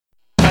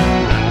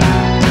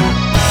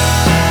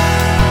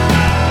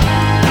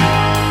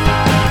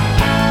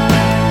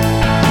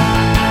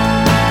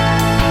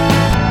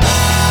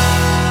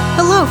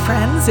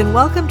Greetings and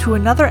welcome to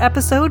another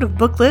episode of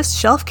Booklist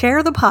Shelf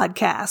Care, the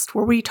podcast,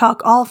 where we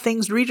talk all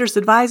things reader's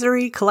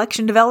advisory,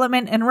 collection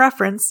development, and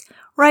reference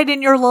right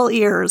in your little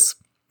ears.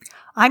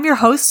 I'm your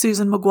host,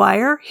 Susan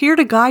McGuire, here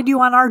to guide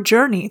you on our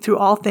journey through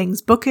all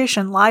things bookish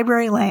and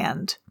library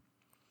land.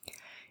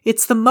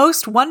 It's the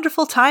most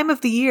wonderful time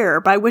of the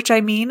year, by which I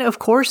mean, of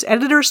course,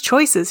 Editor's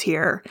Choice is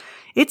here.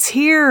 It's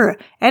here,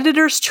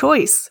 Editor's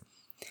Choice.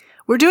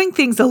 We're doing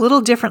things a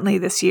little differently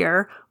this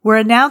year. We're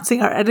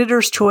announcing our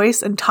Editor's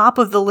Choice and top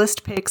of the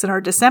list picks in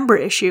our December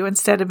issue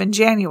instead of in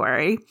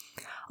January,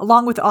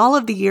 along with all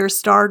of the year's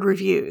starred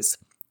reviews.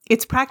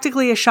 It's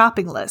practically a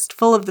shopping list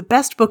full of the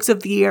best books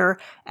of the year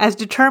as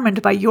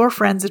determined by your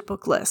friends at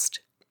Booklist.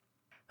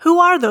 Who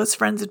are those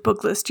friends at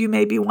Booklist, you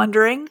may be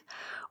wondering?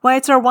 Why,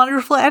 it's our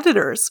wonderful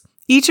editors,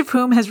 each of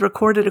whom has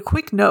recorded a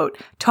quick note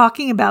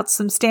talking about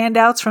some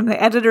standouts from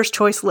the Editor's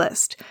Choice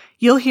list.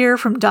 You'll hear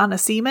from Donna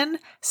Seaman,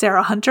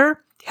 Sarah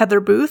Hunter, Heather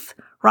Booth,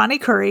 Ronnie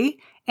Curry,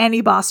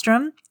 Annie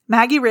Bostrom,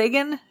 Maggie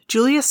Reagan,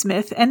 Julia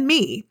Smith, and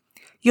me.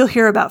 You'll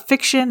hear about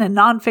fiction and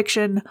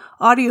nonfiction,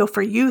 audio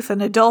for youth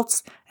and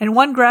adults, and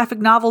one graphic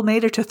novel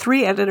made it to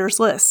 3 editors'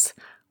 lists.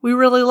 We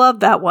really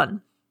love that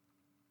one.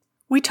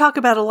 We talk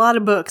about a lot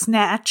of books,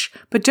 natch,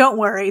 but don't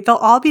worry, they'll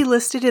all be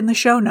listed in the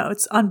show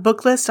notes on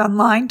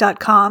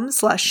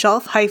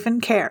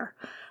booklistonline.com/shelf-care.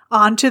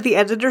 On to the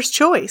Editor's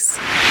Choice.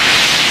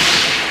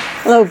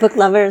 Hello, book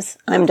lovers.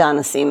 I'm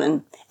Donna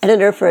Seaman,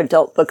 editor for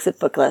adult books at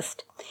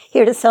Booklist,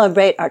 here to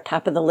celebrate our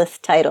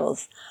top-of-the-list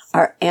titles,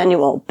 our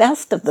annual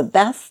Best of the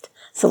Best,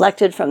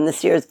 selected from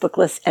this year's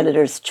Booklist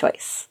Editor's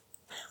Choice.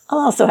 I'll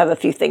also have a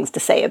few things to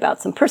say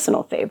about some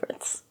personal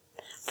favorites.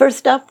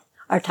 First up,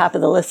 our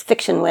top-of-the-list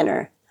fiction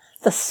winner,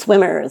 The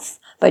Swimmers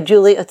by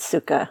Julie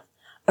Otsuka,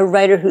 a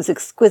writer whose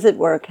exquisite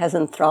work has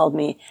enthralled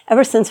me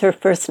ever since her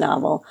first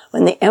novel,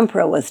 When the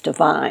Emperor Was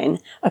Divine,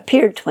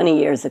 appeared 20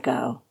 years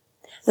ago.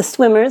 The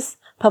Swimmers,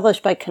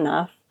 published by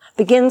Knopf,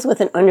 begins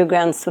with an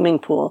underground swimming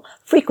pool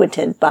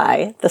frequented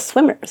by the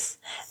swimmers.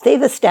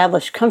 They've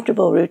established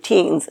comfortable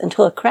routines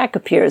until a crack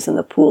appears in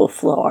the pool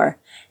floor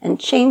and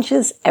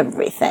changes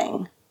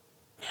everything.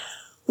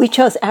 We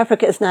chose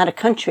Africa Is Not a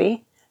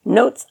Country,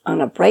 Notes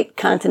on a Bright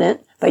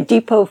Continent by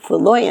Dipo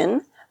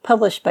Fuloyan,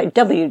 published by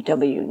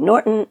W.W.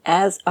 Norton,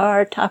 as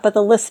our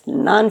top-of-the-list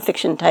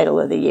nonfiction title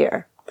of the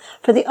year,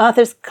 for the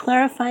author's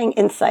clarifying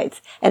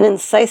insights and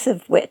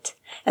incisive wit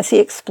as he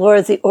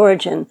explores the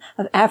origin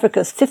of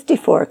Africa's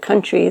 54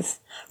 countries,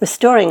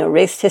 restoring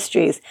erased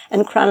histories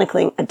and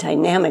chronicling a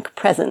dynamic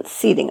present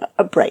seeding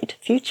a bright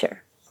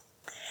future.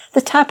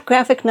 The top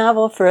graphic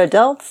novel for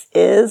adults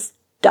is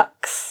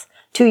Ducks,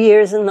 2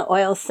 Years in the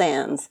Oil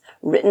Sands,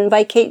 written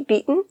by Kate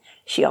Beaton.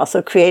 She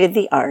also created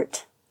the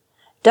art.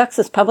 Ducks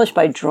is published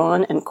by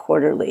Drawn and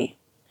Quarterly.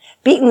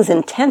 Beaton's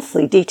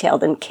intensely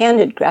detailed and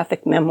candid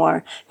graphic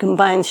memoir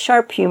combines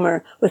sharp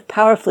humor with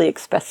powerfully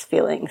expressed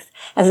feelings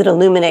as it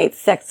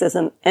illuminates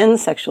sexism and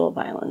sexual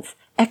violence,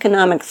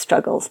 economic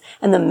struggles,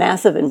 and the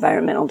massive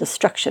environmental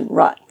destruction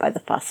wrought by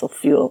the fossil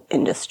fuel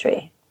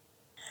industry.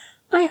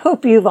 I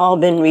hope you've all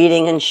been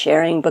reading and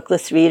sharing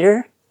Booklist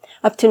Reader.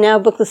 Up to now,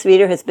 Booklist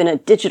Reader has been a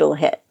digital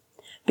hit.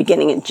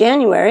 Beginning in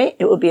January,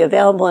 it will be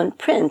available in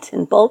print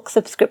in bulk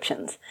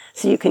subscriptions,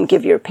 so you can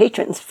give your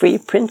patrons free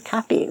print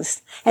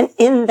copies. And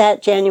in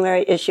that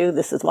January issue,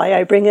 this is why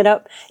I bring it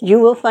up, you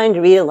will find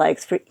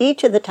read-alikes for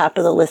each of the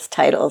top-of-the-list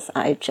titles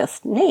I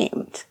just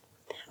named.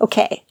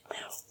 Okay,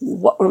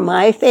 what were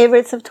my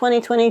favorites of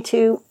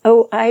 2022?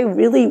 Oh, I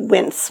really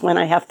wince when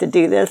I have to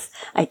do this.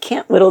 I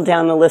can't whittle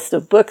down the list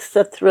of books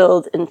that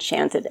thrilled,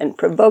 enchanted, and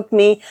provoked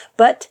me,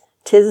 but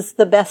 'tis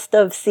the best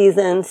of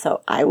season,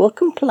 so I will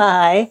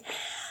comply.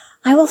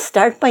 I will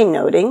start by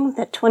noting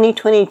that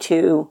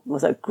 2022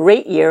 was a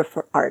great year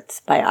for arts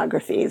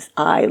biographies.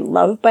 I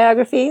love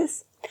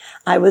biographies.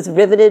 I was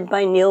riveted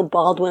by Neil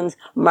Baldwin's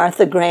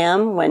Martha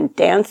Graham, When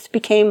Dance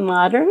Became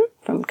Modern,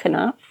 from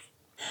Knopf.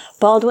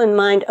 Baldwin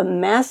mined a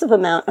massive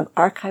amount of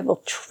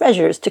archival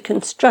treasures to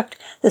construct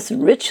this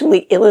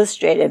richly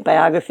illustrated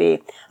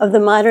biography of the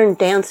modern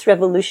dance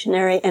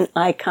revolutionary and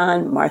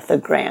icon Martha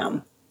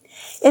Graham.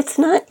 It's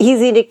not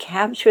easy to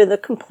capture the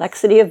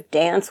complexity of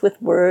dance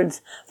with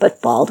words,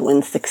 but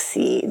Baldwin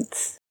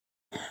succeeds.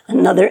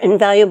 Another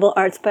invaluable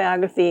arts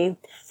biography,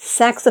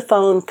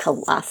 Saxophone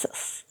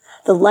Colossus,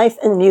 The Life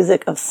and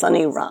Music of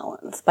Sonny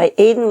Rollins, by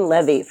Aidan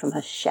Levy from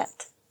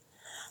Hachette.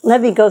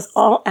 Levy goes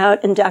all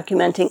out in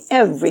documenting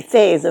every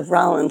phase of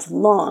Rollins'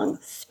 long,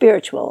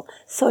 spiritual,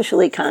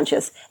 socially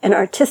conscious, and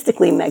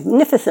artistically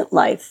magnificent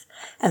life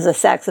as a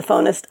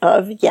saxophonist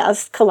of,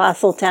 yes,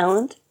 colossal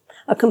talent,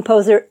 a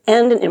composer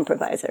and an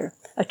improviser,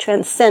 a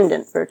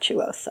transcendent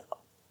virtuoso.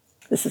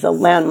 This is a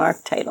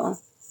landmark title.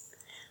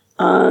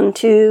 On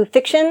to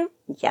fiction?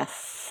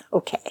 Yes,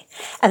 okay.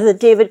 As a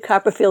David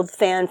Copperfield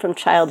fan from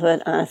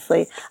childhood,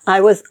 honestly,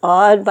 I was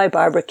awed by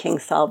Barbara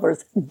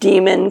Kingsolver's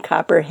Demon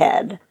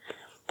Copperhead,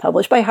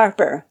 published by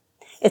Harper.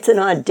 It's an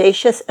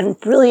audacious and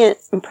brilliant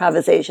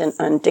improvisation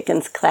on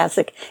Dickens'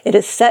 classic. It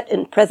is set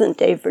in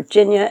present-day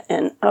Virginia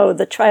and,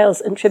 the trials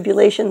and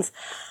tribulations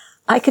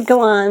I could go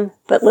on,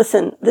 but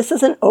listen, this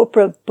is an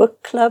Oprah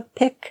book club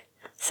pick,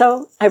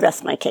 so I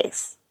rest my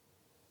case.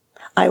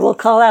 I will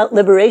call out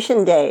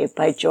Liberation Day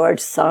by George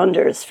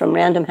Saunders from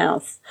Random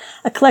House,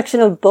 a collection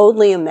of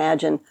boldly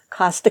imagined,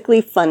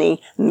 caustically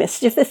funny,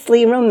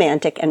 mischievously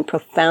romantic, and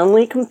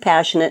profoundly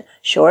compassionate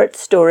short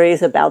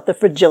stories about the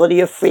fragility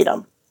of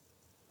freedom.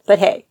 But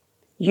hey,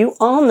 you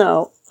all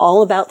know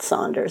all about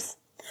Saunders.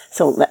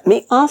 So let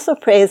me also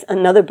praise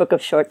another book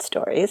of short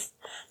stories,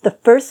 the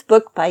first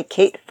book by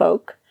Kate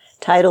Folk,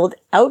 titled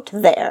Out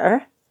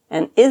There,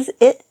 and Is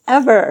It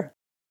Ever?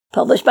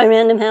 Published by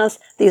Random House,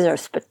 these are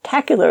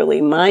spectacularly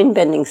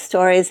mind-bending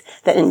stories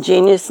that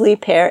ingeniously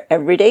pair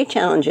everyday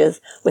challenges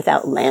with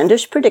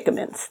outlandish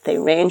predicaments. They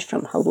range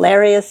from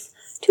hilarious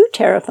to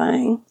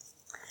terrifying.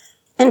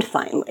 And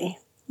finally,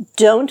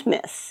 don't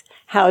miss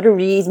How to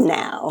Read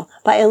Now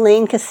by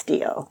Elaine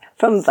Castillo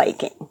from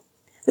Viking.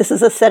 This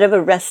is a set of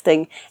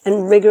arresting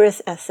and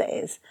rigorous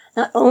essays,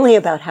 not only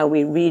about how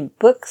we read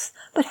books,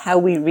 but how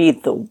we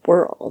read the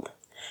world.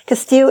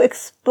 Castillo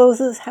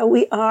exposes how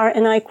we are,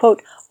 and I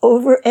quote,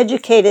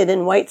 overeducated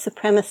in white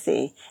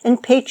supremacy, in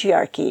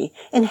patriarchy,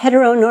 in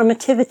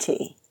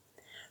heteronormativity.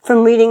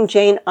 From reading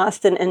Jane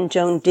Austen and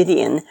Joan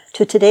Didion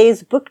to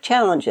today's book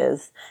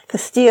challenges,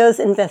 Castillo's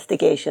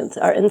investigations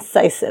are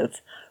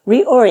incisive,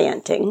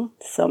 reorienting,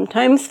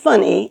 sometimes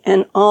funny,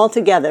 and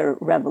altogether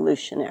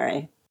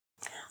revolutionary.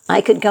 I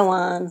could go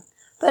on,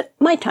 but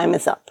my time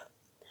is up.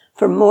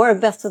 For more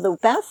Best of the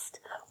Best,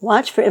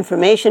 watch for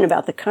information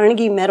about the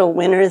Carnegie Medal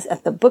winners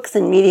at the Books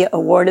and Media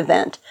Award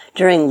event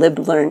during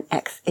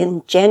LibLearnX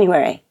in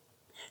January.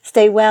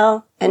 Stay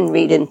well and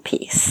read in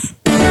peace.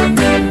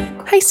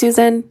 Hi,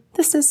 Susan.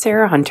 This is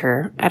Sarah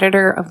Hunter,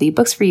 editor of the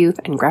Books for Youth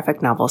and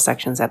Graphic Novel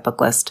sections at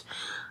Booklist.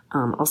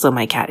 Also,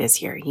 my cat is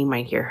here. You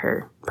might hear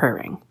her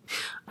purring.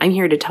 I'm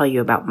here to tell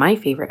you about my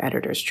favorite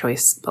Editor's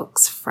Choice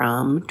books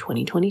from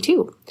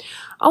 2022.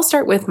 I'll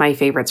start with my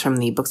favorites from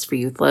the Books for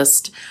Youth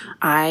list.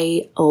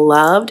 I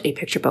loved a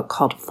picture book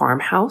called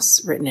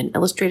Farmhouse, written and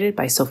illustrated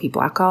by Sophie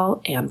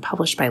Blackall and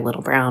published by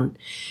Little Brown.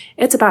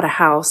 It's about a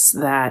house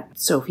that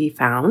Sophie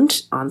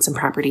found on some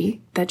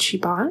property that she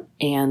bought,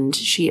 and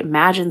she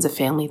imagines a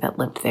family that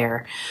lived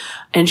there.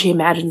 And she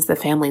imagines the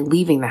family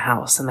leaving the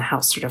house and the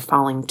house sort of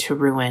falling to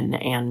ruin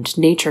and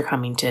nature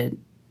coming to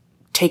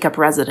take up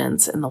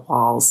residence in the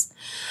walls.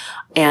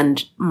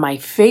 And my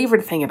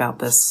favorite thing about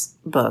this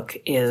book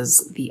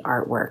is the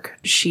artwork.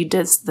 She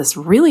does this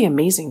really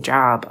amazing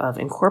job of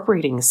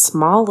incorporating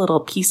small little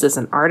pieces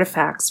and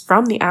artifacts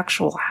from the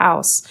actual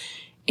house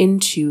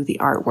into the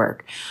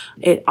artwork.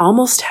 It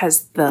almost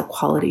has the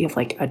quality of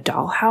like a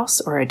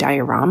dollhouse or a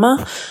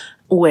diorama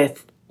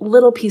with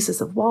little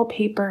pieces of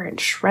wallpaper and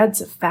shreds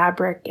of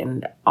fabric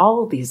and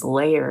all these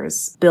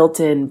layers built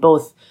in,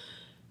 both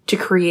to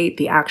create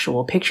the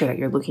actual picture that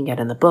you're looking at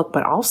in the book,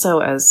 but also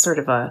as sort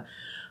of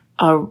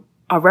a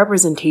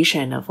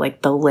representation of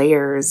like the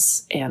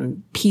layers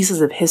and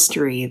pieces of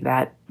history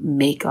that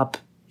make up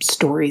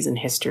stories in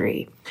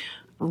history.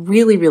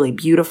 Really, really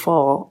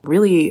beautiful,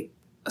 really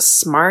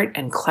smart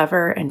and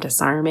clever and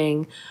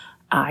disarming.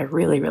 I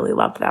really, really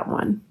loved that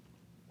one.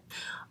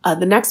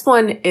 The next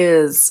one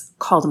is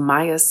called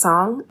Maya's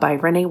Song by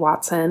Renee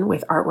Watson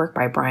with artwork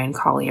by Brian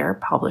Collier,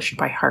 published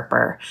by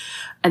Harper.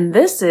 And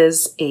this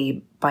is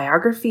a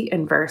biography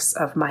in verse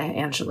of Maya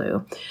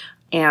Angelou.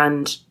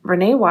 And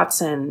Renee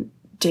Watson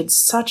did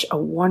such a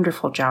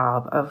wonderful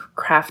job of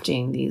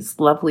crafting these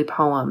lovely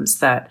poems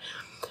that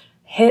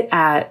hit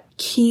at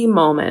key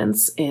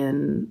moments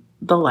in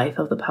the life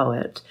of the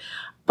poet.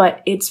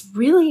 But it's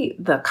really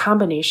the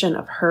combination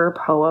of her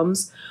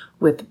poems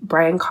with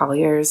Brian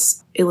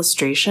Collier's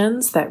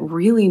illustrations that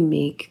really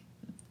make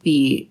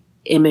the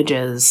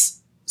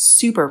images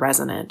super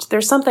resonant.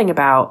 There's something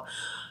about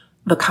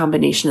the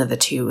combination of the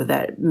two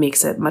that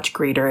makes it much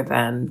greater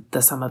than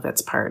the sum of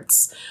its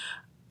parts.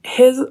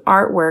 His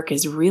artwork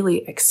is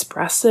really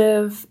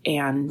expressive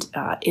and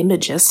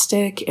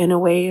imagistic in a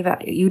way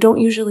that you don't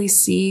usually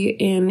see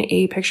in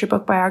a picture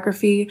book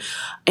biography.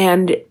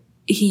 And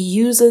he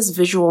uses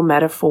visual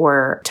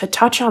metaphor to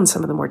touch on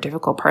some of the more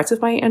difficult parts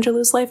of Maya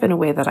Angelou's life in a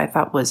way that I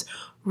thought was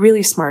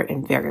really smart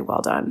and very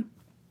well done.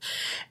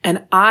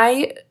 And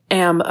I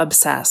am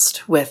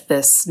obsessed with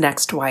this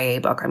next YA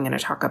book I'm going to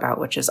talk about,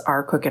 which is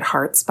Our Crooked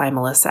Hearts by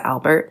Melissa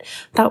Albert.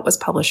 That was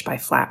published by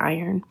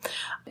Flatiron.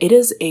 It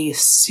is a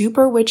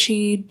super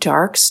witchy,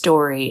 dark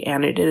story,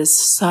 and it is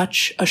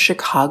such a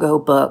Chicago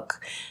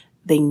book.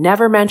 They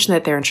never mention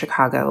that they're in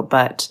Chicago,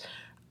 but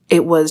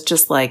it was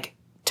just like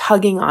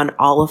tugging on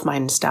all of my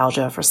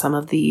nostalgia for some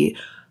of the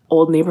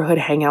old neighborhood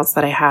hangouts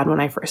that I had when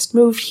I first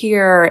moved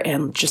here,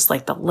 and just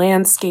like the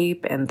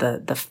landscape and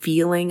the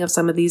feeling of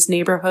some of these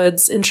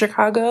neighborhoods in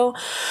Chicago.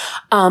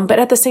 But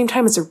at the same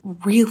time, it's a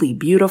really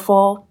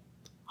beautiful,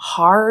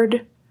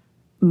 hard,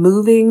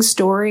 moving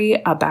story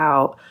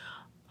about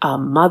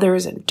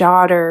mothers and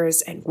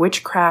daughters and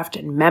witchcraft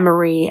and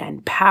memory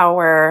and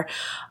power.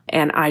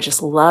 And I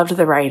just loved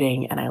the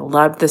writing and I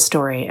loved the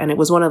story. And it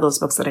was one of those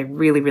books that I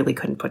really, really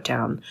couldn't put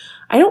down.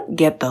 I don't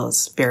get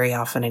those very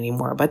often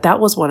anymore, but that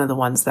was one of the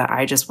ones that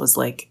I just was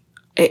like,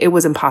 it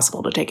was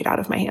impossible to take it out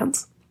of my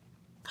hands.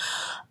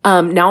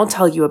 Now I'll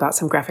tell you about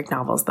some graphic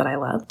novels that I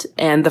loved.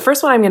 And the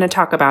first one I'm going to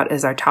talk about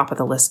is our top of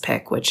the list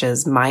pick, which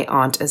is My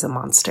Aunt is a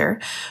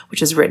Monster,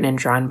 which is written and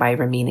drawn by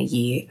Ramina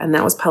Yee. And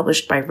that was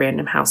published by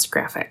Random House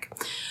Graphic.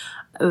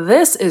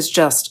 This is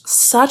just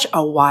such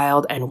a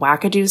wild and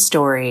wackadoo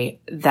story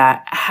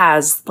that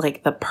has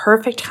like the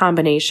perfect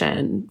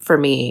combination for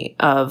me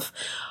of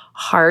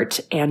heart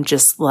and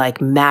just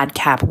like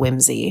madcap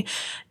whimsy.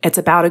 It's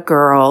about a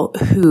girl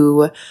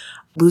who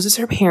loses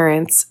her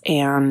parents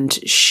and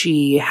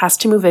she has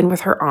to move in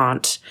with her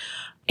aunt.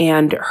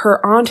 And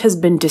her aunt has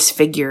been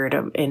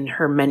disfigured in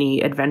her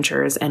many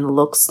adventures and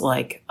looks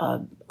like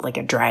a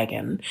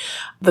dragon.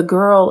 The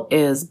girl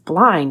is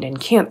blind and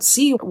can't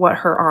see what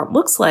her aunt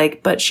looks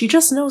like, but she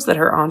just knows that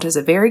her aunt is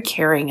a very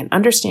caring and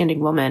understanding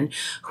woman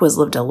who has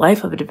lived a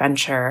life of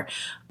adventure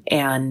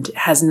and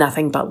has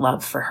nothing but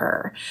love for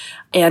her.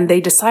 And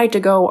they decide to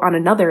go on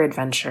another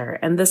adventure.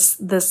 And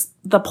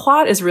the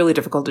plot is really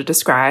difficult to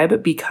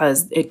describe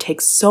because it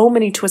takes so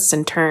many twists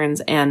and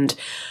turns. And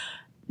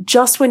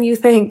just when you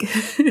think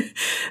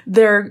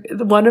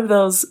one of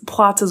those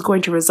plots is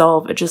going to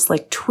resolve, it just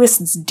like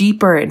twists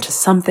deeper into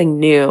something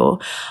new.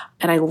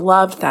 And I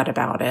loved that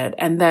about it.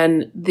 And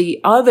then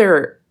the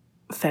other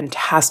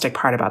fantastic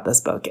part about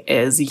this book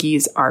is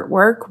Yee's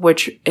artwork,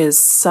 which is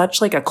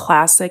such like a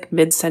classic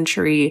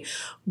mid-century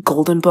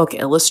Golden Book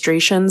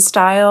illustration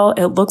style.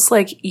 It looks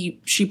like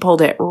she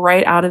pulled it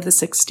right out of the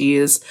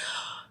 60s.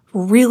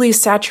 Really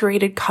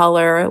saturated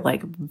color,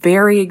 like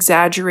very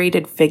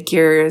exaggerated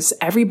figures.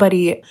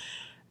 Everybody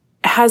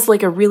has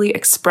like a really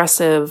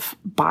expressive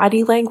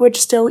body language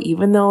still,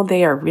 even though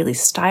they are really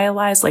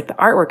stylized. Like the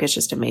artwork is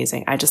just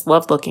amazing. I just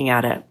loved looking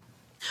at it.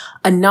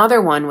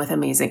 Another one with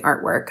amazing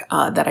artwork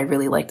that I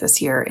really liked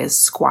this year is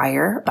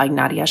Squire by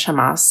Nadia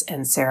Shammas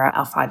and Sarah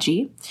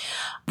Alfaji.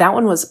 That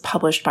one was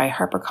published by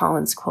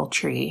HarperCollins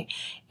Quiltree,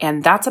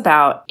 and that's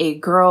about a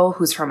girl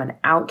who's from an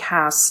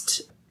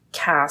outcast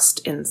caste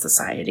in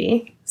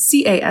society,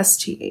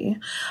 C-A-S-T-E,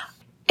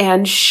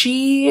 and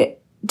she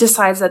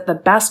decides that the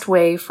best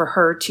way for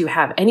her to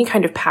have any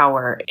kind of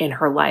power in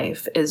her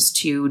life is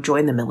to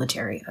join the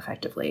military,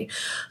 effectively.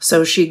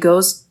 So she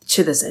goes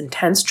to this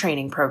intense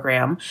training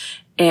program,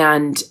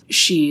 and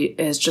she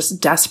is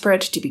just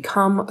desperate to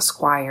become a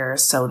squire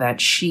so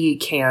that she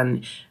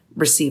can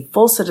receive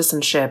full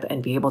citizenship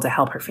and be able to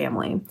help her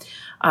family.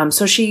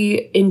 So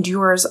she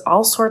endures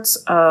all sorts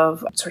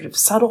of sort of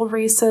subtle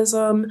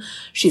racism.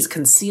 She's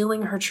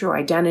concealing her true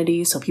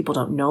identity so people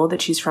don't know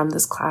that she's from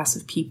this class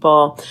of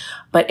people.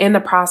 But in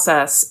the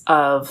process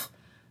of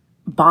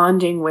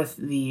bonding with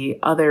the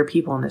other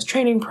people in this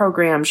training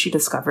program, she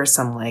discovers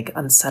some like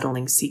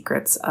unsettling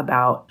secrets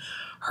about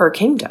her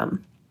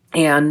kingdom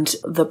and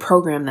the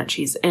program that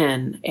she's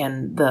in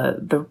and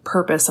the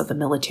purpose of the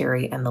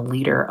military and the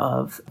leader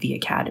of the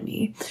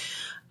academy.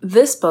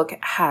 This book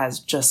has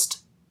just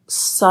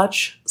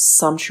such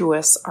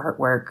sumptuous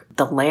artwork.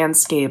 The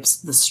landscapes,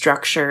 the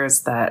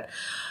structures that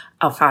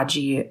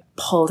Alfaji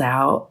pulled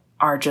out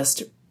are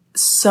just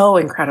so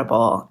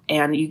incredible.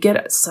 And you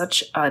get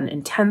such an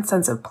intense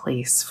sense of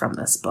place from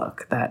this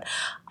book that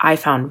I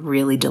found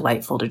really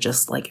delightful to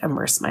just like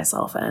immerse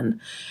myself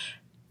in.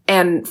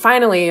 And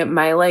finally,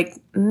 my like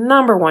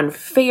number one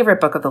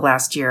favorite book of the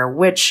last year,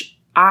 which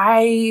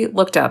I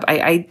looked up.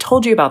 I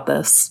told you about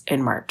this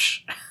in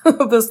March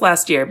of this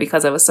last year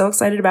because I was so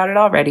excited about it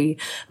already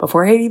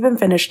before I had even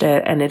finished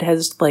it. And it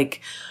has like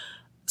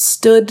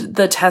stood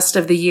the test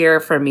of the year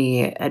for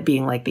me at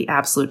being like the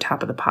absolute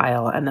top of the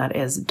pile. And that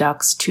is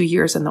Ducks 2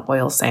 Years in the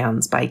Oil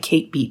Sands by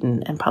Kate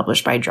Beaton and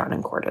published by Drawn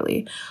and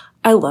Quarterly.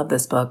 I love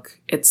this book.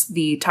 It's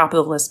the top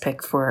of the list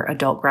pick for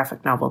adult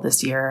graphic novel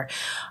this year.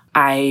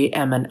 I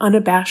am an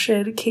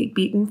unabashed Kate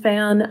Beaton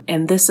fan,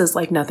 and this is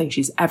like nothing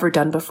she's ever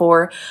done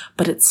before,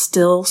 but it's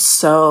still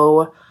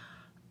so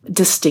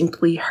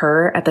distinctly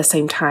her at the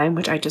same time,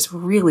 which I just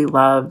really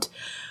loved.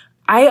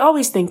 I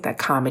always think that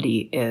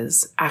comedy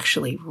is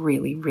actually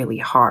really, really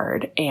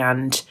hard,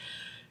 and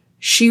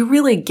she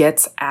really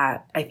gets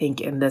at, I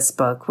think, in this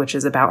book, which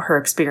is about her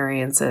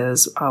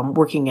experiences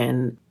working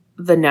in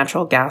the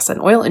natural gas and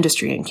oil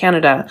industry in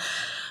Canada,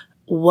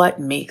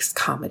 what makes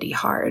comedy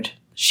hard.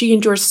 She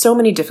endures so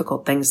many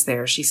difficult things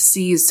there. She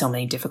sees so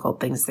many difficult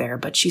things there,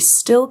 but she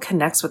still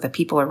connects with the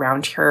people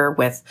around her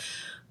with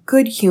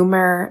good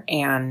humor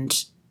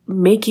and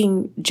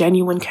making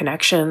genuine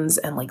connections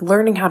and like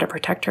learning how to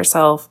protect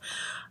herself.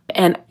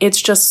 And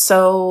it's just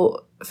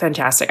so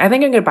fantastic. I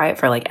think I'm going to buy it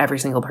for like every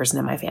single person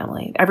in my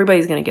family.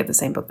 Everybody's going to get the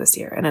same book this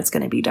year, and it's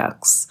going to be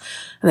Ducks.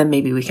 And then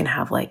maybe we can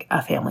have like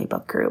a family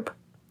book group.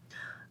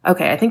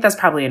 Okay, I think that's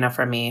probably enough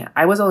from me.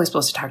 I was only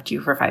supposed to talk to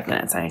you for 5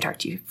 minutes, and I talked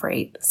to you for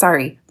 8.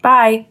 Sorry.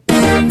 Bye.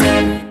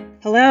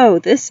 Hello,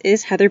 this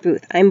is Heather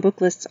Booth. I'm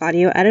Booklist's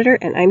audio editor,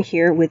 and I'm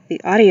here with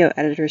the audio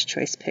editor's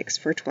choice picks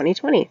for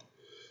 2020.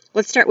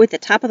 Let's start with the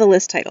top of the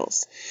list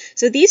titles.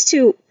 So these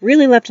two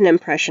really left an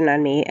impression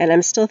on me, and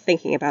I'm still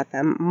thinking about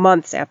them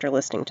months after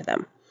listening to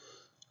them.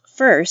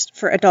 First,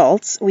 for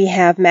adults, we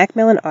have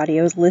Macmillan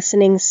Audio's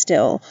Listening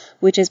Still,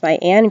 which is by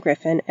Anne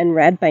Griffin and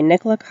read by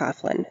Nicola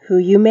Coughlan, who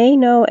you may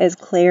know as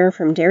Claire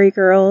from Derry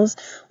Girls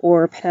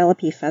or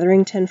Penelope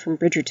Featherington from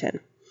Bridgerton.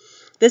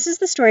 This is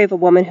the story of a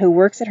woman who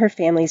works at her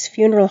family's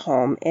funeral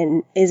home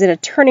and is at a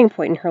turning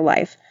point in her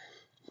life.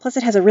 Plus,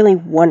 it has a really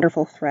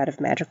wonderful thread of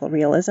magical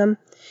realism.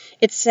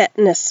 It's set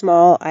in a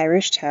small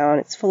Irish town.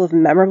 It's full of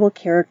memorable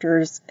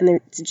characters,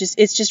 and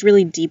it's just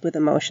really deep with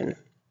emotion.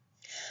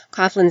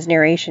 Coughlan's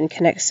narration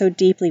connects so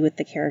deeply with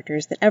the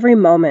characters that every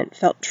moment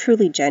felt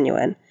truly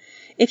genuine.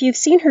 If you've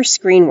seen her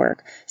screen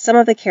work, some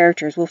of the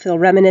characters will feel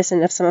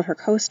reminiscent of some of her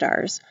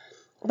co-stars,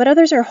 but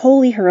others are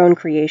wholly her own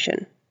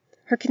creation.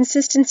 Her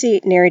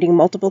consistency narrating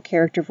multiple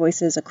character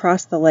voices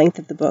across the length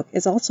of the book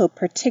is also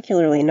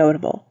particularly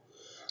notable.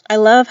 I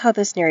love how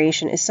this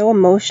narration is so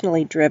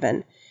emotionally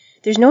driven.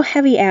 There's no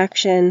heavy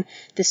action,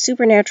 the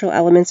supernatural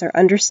elements are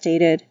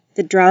understated,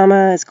 the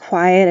drama is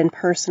quiet and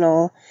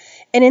personal,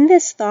 and in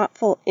this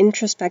thoughtful,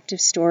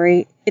 introspective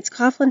story, it's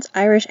Coughlan's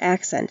Irish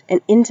accent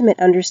and intimate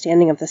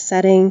understanding of the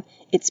setting,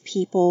 its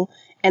people,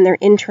 and their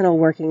internal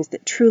workings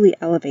that truly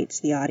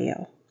elevates the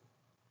audio.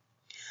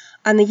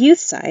 On the youth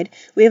side,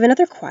 we have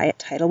another quiet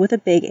title with a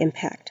big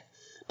impact.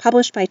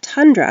 Published by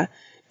Tundra,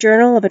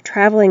 Journal of a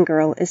Traveling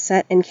Girl is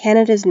set in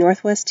Canada's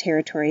Northwest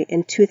Territory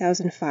in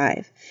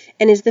 2005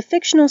 and is the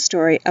fictional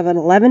story of an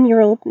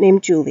 11-year-old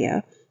named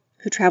Julia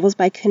who travels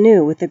by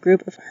canoe with a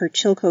group of her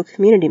Chilco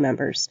community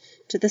members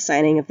to the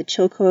signing of the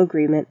Chilco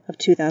Agreement of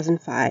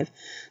 2005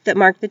 that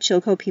marked the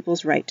Chilco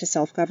people's right to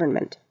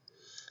self-government.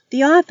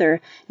 The author,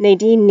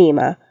 Nadine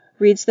Nima,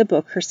 reads the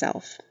book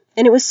herself,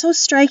 and it was so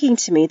striking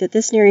to me that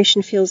this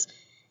narration feels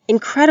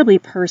incredibly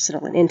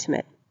personal and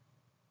intimate.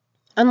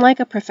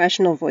 Unlike a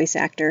professional voice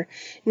actor,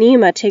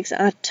 Nima takes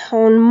a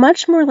tone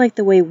much more like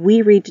the way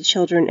we read to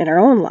children in our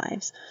own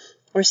lives,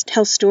 or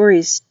tell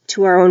stories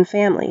to our own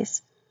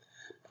families.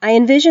 I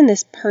envision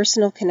this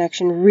personal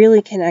connection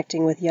really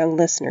connecting with young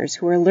listeners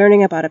who are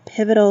learning about a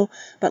pivotal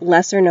but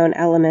lesser-known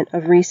element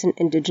of recent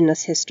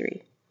Indigenous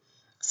history.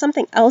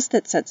 Something else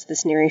that sets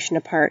this narration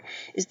apart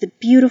is the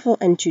beautiful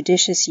and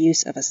judicious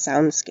use of a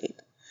soundscape.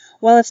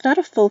 While it's not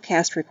a full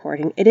cast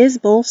recording, it is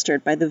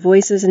bolstered by the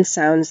voices and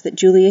sounds that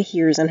Julia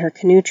hears on her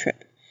canoe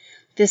trip.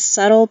 This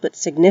subtle but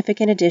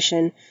significant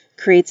addition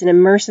creates an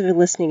immersive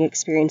listening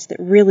experience that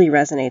really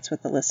resonates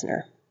with the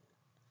listener.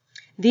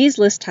 These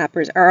list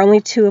toppers are only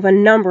two of a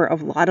number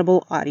of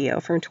laudable audio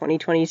from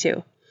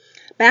 2022.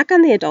 Back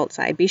on the adult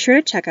side, be sure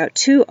to check out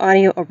two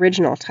audio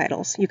original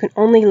titles. You can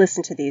only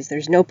listen to these,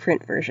 there's no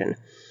print version.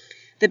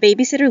 The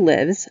Babysitter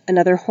Lives,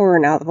 another horror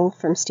novel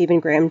from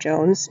Stephen Graham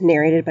Jones,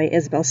 narrated by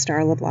Isabel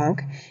Starr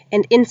LeBlanc,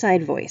 and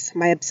Inside Voice,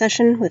 My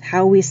Obsession with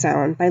How We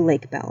Sound by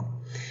Lake Bell.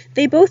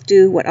 They both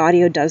do what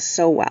audio does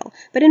so well,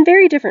 but in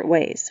very different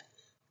ways.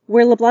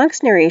 Where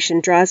LeBlanc's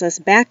narration draws us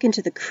back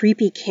into the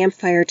creepy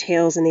campfire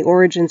tales and the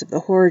origins of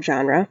the horror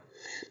genre,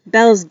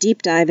 Bell's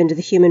deep dive into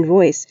the human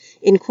voice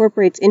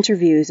incorporates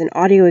interviews and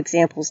audio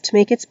examples to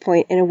make its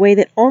point in a way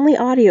that only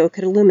audio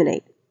could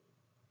illuminate.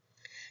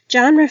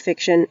 Genre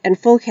fiction and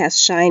full cast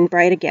shine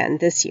bright again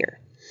this year.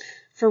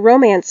 For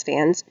romance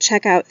fans,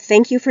 check out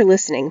Thank You for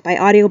Listening by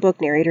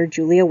audiobook narrator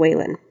Julia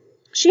Whalen.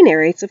 She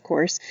narrates, of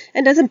course,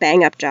 and does a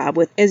bang-up job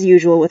as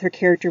usual with her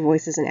character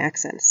voices and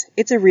accents.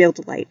 It's a real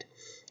delight.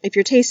 If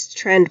your tastes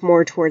trend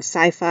more towards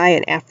sci-fi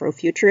and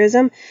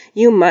Afrofuturism,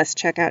 you must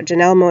check out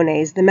Janelle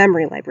Monáe's The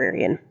Memory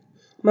Librarian.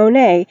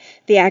 Monáe,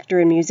 the actor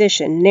and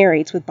musician,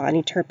 narrates with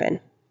Bonnie Turpin.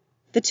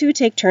 The two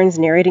take turns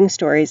narrating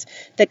stories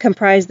that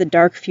comprise the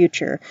dark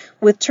future,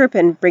 with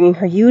Turpin bringing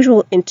her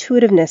usual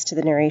intuitiveness to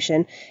the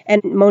narration,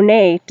 and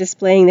Monáe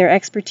displaying their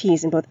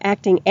expertise in both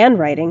acting and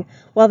writing,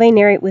 while they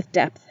narrate with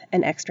depth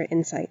and extra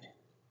insight.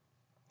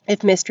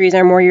 If mysteries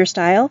are more your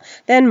style,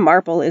 then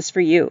Marple is for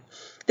you.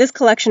 This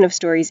collection of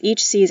stories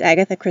each sees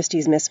Agatha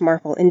Christie's Miss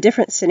Marple in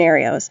different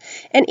scenarios,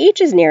 and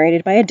each is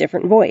narrated by a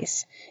different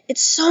voice.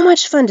 It's so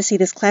much fun to see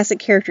this classic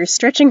character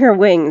stretching her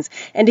wings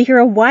and to hear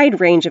a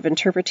wide range of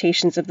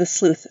interpretations of the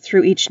sleuth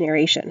through each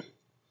narration.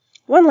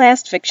 One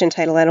last fiction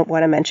title I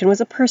want to mention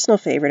was a personal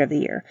favorite of the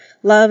year,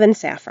 Love and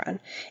Saffron.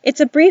 It's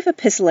a brief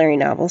epistolary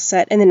novel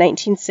set in the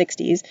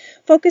 1960s,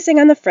 focusing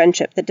on the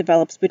friendship that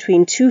develops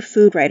between two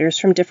food writers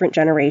from different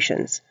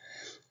generations.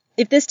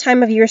 If this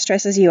time of year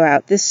stresses you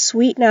out, this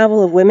sweet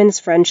novel of women's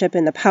friendship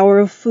and the power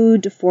of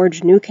food to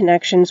forge new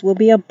connections will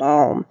be a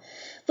balm.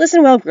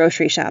 Listen while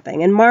grocery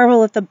shopping and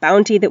marvel at the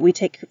bounty that we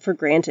take for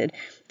granted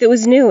that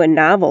was new and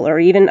novel or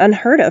even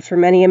unheard of for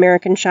many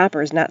American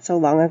shoppers not so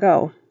long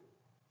ago.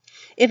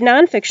 If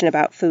nonfiction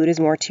about food is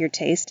more to your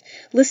taste,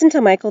 listen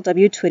to Michael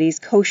W. Twitty's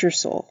Kosher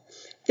Soul.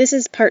 This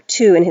is part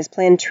 2 in his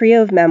planned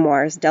trio of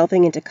memoirs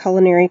delving into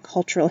culinary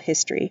cultural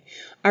history.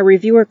 Our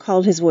reviewer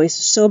called his voice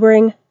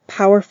sobering,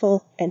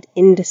 powerful, and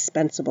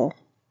indispensable.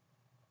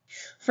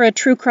 For a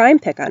true crime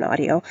pick on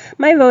audio,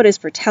 my vote is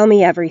for Tell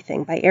Me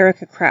Everything by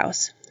Erica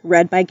Krause,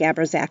 read by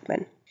Gabra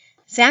Zachman.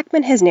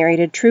 Zachman has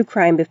narrated true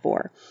crime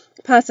before,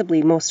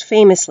 possibly most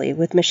famously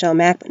with Michelle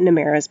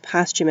McNamara's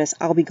posthumous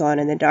I'll Be Gone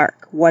in the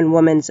Dark, one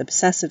woman's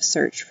obsessive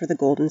search for the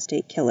Golden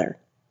State Killer.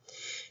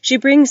 She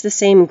brings the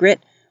same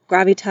grit,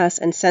 gravitas,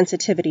 and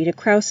sensitivity to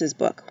Krause's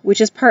book, which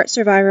is part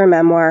survivor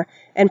memoir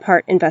and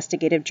part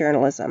investigative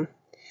journalism.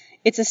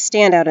 It's a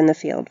standout in the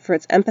field for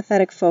its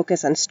empathetic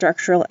focus on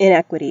structural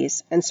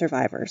inequities and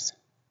survivors.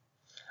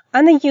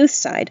 On the youth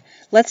side,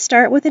 let's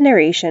start with a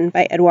narration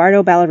by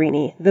Eduardo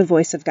Ballerini, the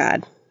voice of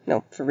God.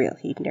 No, for real,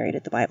 he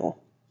narrated the Bible.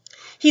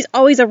 He's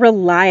always a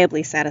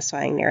reliably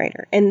satisfying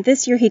narrator, and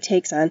this year he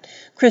takes on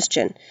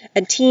Christian,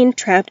 a teen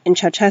trapped in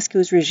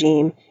Ceausescu's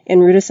regime in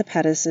Ruta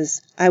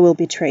Sepetys' I Will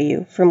Betray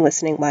You from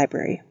Listening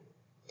Library.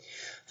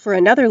 For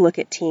another look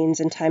at teens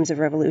in times of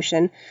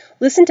revolution,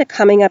 listen to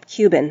Coming Up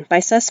Cuban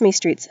by Sesame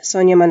Street's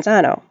Sonia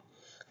Manzano.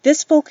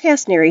 This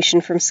full-cast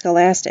narration from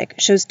Scholastic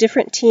shows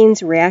different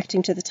teens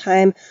reacting to the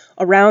time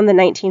around the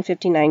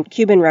 1959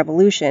 Cuban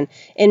Revolution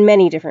in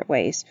many different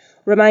ways,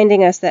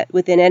 reminding us that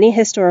within any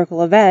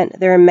historical event,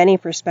 there are many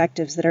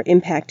perspectives that are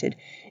impacted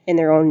in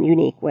their own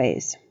unique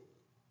ways.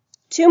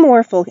 Two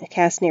more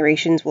full-cast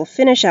narrations will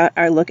finish out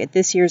our look at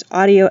this year's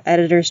Audio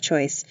Editor's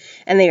Choice,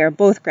 and they are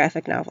both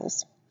graphic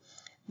novels.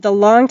 The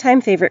longtime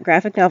favorite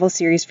graphic novel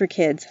series for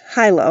kids,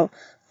 Hilo,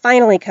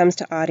 finally comes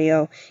to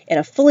audio in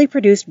a fully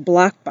produced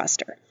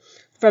blockbuster.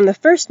 From the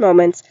first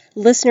moments,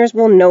 listeners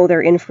will know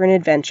they're in for an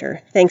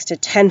adventure, thanks to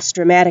tense,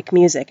 dramatic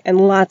music and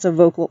lots of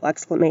vocal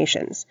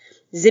exclamations.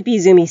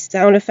 Zippy-zoomy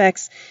sound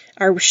effects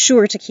are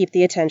sure to keep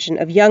the attention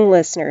of young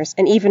listeners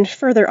and even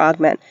further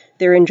augment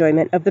their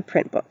enjoyment of the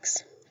print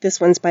books. This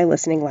one's by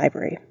Listening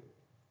Library.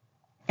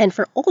 And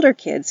for older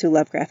kids who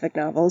love graphic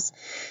novels,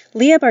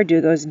 Leah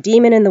Bardugo's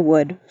Demon in the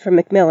Wood from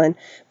Macmillan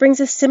brings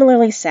a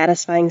similarly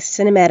satisfying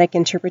cinematic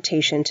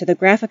interpretation to the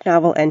graphic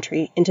novel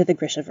entry into the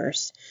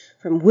Grishaverse.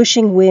 From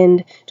whooshing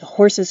wind to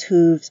horses'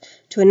 hooves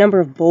to a number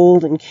of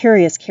bold and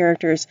curious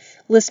characters,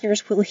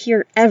 listeners will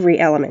hear every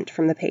element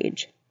from the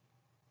page.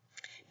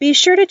 Be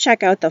sure to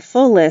check out the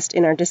full list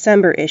in our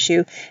December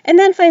issue, and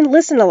then find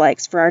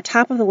listen-alikes for our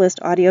top-of-the-list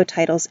audio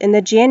titles in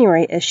the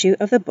January issue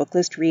of the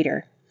Booklist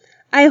Reader.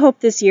 I hope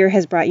this year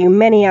has brought you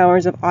many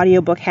hours of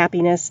audiobook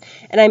happiness,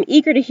 and I'm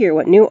eager to hear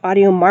what new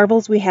audio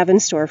marvels we have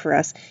in store for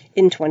us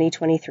in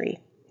 2023.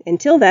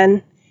 Until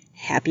then,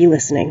 happy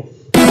listening.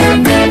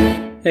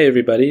 Hey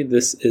everybody,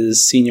 this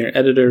is Senior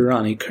Editor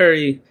Ronnie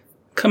Curry,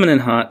 coming in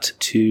hot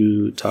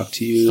to talk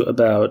to you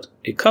about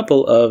a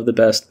couple of the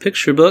best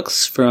picture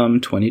books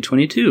from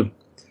 2022.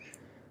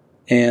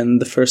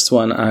 And the first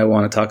one I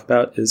want to talk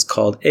about is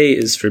called A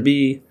is for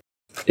B.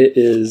 It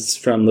is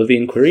from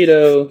Levine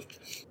Querido.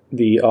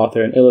 The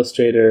author and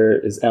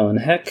illustrator is Ellen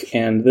Heck,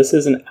 and this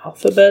is an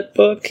alphabet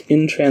book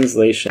in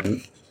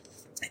translation.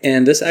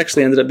 And this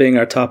actually ended up being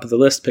our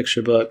top-of-the-list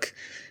picture book,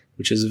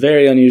 which is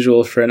very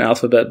unusual for an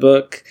alphabet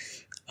book,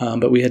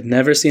 but we had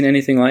never seen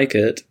anything like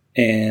it,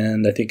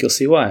 and I think you'll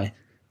see why.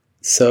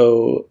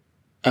 So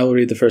I will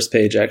read the first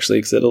page, actually,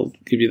 because it'll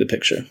give you the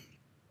picture.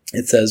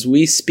 It says,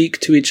 "We speak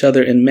to each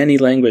other in many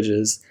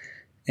languages,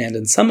 and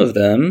in some of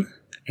them,"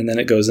 and then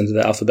it goes into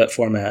the alphabet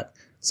format.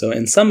 So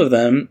in some of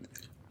them,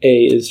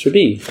 A is for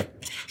B,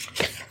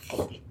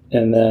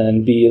 and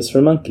then B is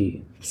for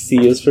monkey,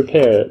 C is for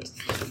parrot,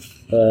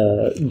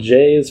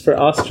 J is for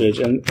ostrich,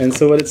 and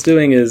so what it's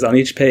doing is on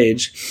each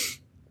page,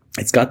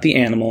 it's got the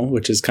animal,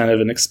 which is kind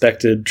of an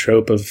expected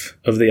trope of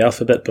the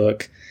alphabet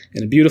book,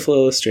 and a beautiful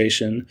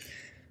illustration,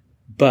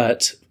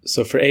 but,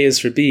 so for A is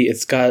for B,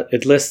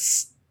 it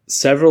lists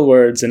several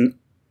words in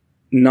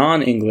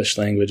non-English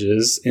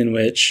languages in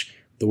which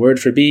the word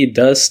for B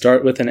does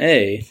start with an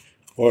A,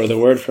 or the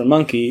word for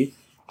monkey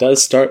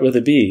does start with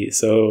a B.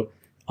 So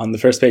on the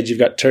first page, you've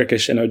got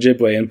Turkish and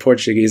Ojibwe and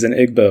Portuguese and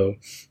Igbo.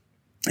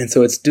 And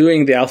so it's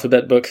doing the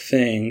alphabet book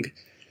thing,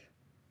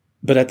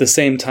 but at the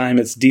same time,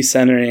 it's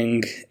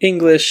decentering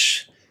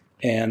English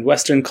and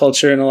Western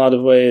culture in a lot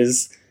of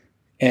ways,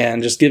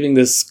 and just giving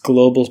this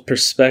global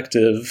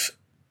perspective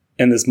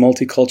and this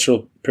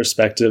multicultural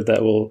perspective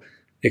that will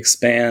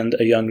expand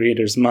a young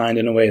reader's mind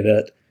in a way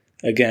that,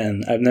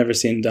 again, I've never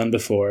seen done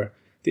before.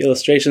 The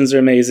illustrations are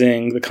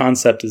amazing. The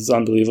concept is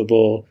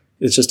unbelievable.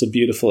 It's just a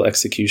beautiful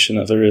execution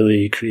of a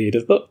really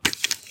creative book.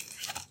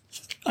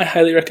 I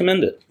highly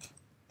recommend it.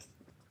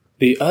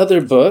 The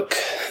other book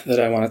that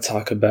I want to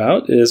talk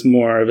about is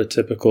more of a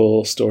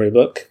typical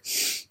storybook.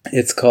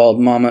 It's called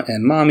Mama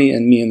and Mommy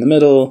and Me in the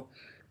Middle.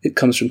 It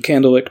comes from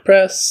Candlewick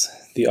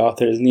Press. The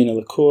author is Nina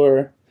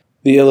LaCour.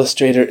 The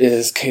illustrator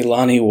is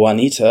Kaylani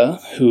Juanita,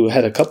 who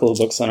had a couple of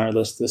books on our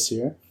list this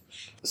year.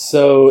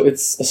 So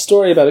it's a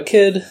story about a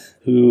kid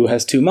who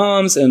has two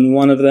moms, and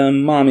one of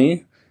them,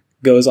 Mommy,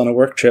 goes on a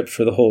work trip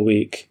for the whole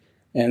week.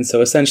 And so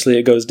essentially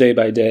it goes day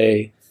by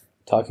day,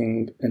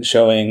 talking and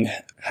showing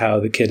how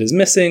the kid is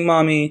missing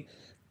Mommy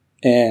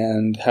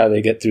and how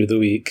they get through the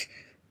week.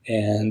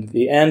 And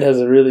the end has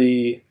a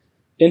really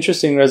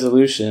interesting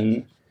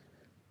resolution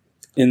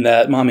in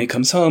that Mommy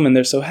comes home and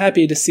they're so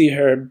happy to see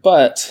her,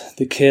 but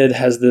the kid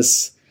has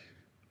this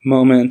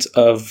moment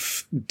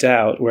of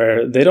doubt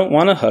where they don't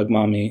want to hug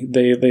Mommy.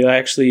 They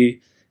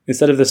actually,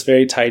 instead of this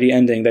very tidy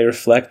ending, they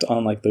reflect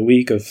on like the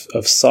week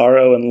of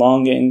sorrow and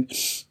longing,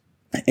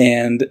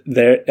 and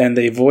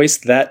they voice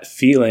that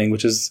feeling,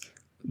 which is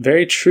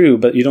very true,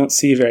 but you don't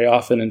see very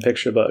often in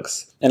picture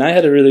books. And I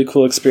had a really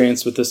cool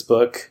experience with this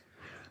book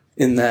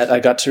in that I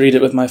got to read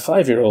it with my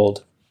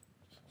 5-year-old,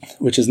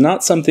 which is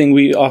not something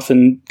we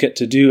often get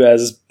to do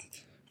as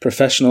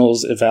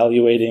professionals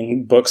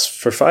evaluating books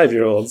for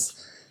 5-year-olds.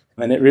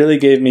 And it really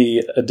gave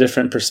me a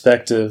different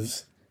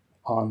perspective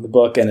on the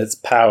book and its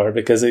power,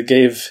 because it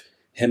gave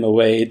him a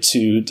way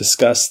to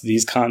discuss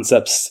these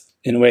concepts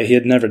in a way he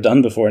had never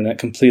done before, and it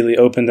completely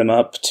opened him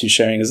up to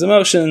sharing his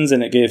emotions,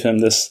 and it gave him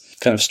this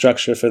kind of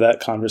structure for that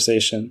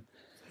conversation.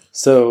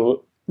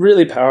 So,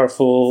 really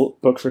powerful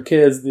book for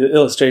kids. The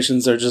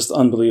illustrations are just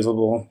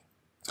unbelievable.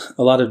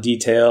 A lot of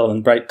detail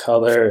and bright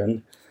color,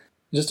 and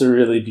just a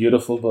really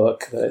beautiful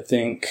book that I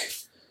think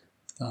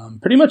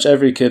pretty much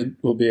every kid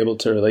will be able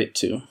to relate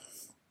to.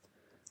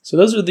 So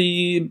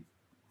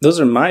those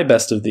are my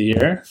best of the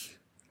year.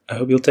 I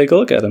hope you'll take a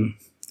look at them.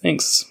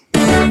 Thanks.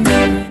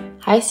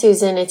 Hi,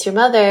 Susan. It's your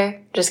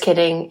mother. Just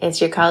kidding.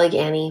 It's your colleague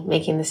Annie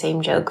making the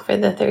same joke for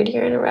the 3rd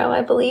year in a row,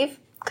 I believe,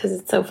 because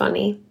it's so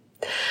funny.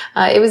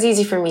 It was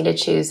easy for me to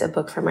choose a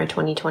book from our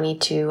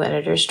 2022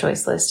 Editor's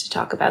Choice list to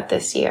talk about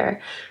this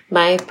year.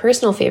 My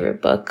personal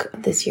favorite book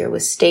this year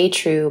was Stay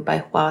True by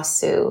Hua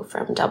Su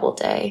from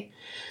Doubleday.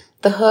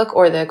 The hook,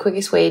 or the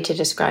quickest way to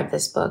describe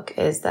this book,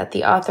 is that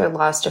the author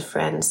lost a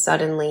friend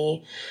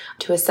suddenly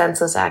to a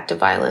senseless act of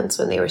violence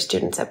when they were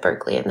students at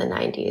Berkeley in the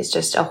 90s.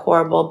 Just a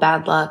horrible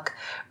bad luck,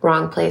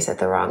 wrong place at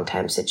the wrong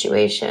time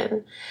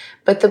situation.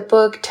 But the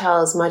book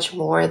tells much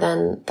more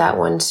than that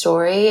one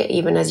story,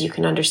 even as you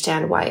can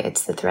understand why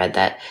it's the thread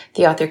that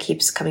the author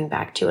keeps coming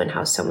back to and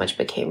how so much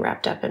became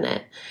wrapped up in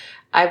it.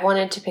 I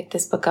wanted to pick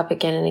this book up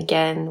again and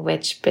again,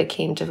 which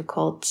became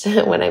difficult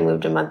when I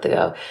moved a month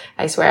ago.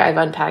 I swear I've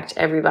unpacked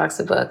every box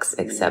of books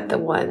except the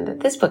one that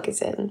this book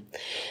is in.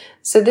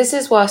 So this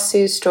is Hua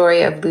Su's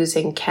story of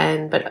losing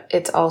Ken, but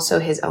it's also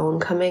his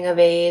own coming of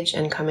age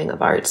and coming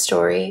of art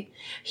story.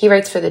 He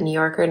writes for The New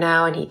Yorker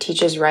now, and he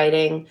teaches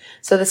writing.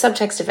 So the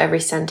subtext of every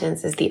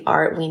sentence is the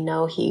art we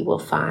know he will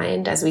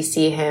find as we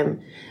see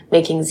him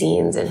making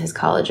zines in his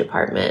college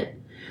apartment.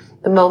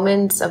 The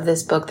moments of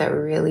this book that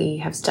really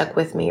have stuck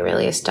with me,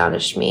 really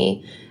astonished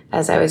me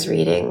as I was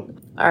reading,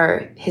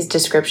 are his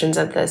descriptions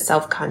of the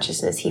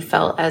self-consciousness he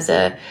felt as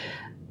a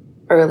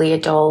early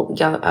adult,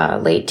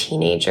 late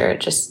teenager,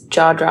 just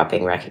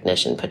jaw-dropping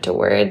recognition put to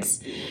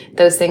words.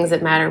 Those things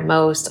that matter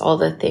most, all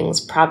the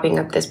things propping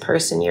up this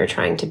person you're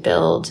trying to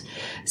build,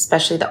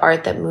 especially the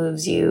art that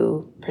moves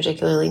you,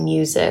 particularly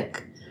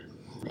music.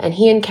 And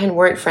he and Ken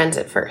weren't friends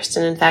at first.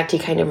 And in fact, he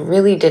kind of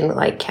really didn't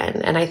like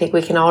Ken. And I think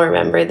we can all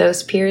remember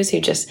those peers who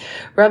just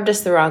rubbed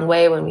us the wrong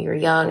way when we were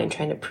young and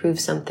trying to prove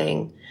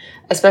something,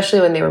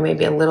 especially when they were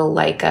maybe a little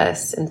like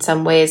us in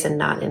some ways and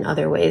not in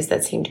other ways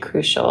that seemed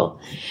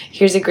crucial.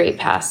 Here's a great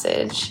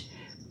passage.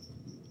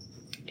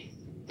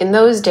 In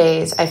those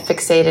days, I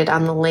fixated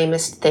on the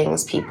lamest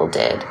things people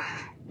did.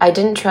 I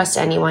didn't trust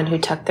anyone who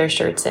tucked their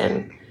shirts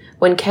in.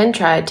 When Ken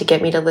tried to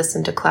get me to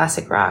listen to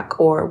classic rock,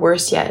 or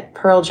worse yet,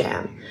 Pearl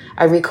Jam,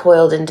 I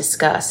recoiled in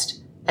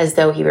disgust, as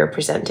though he were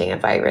presenting a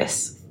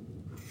virus.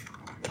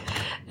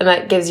 And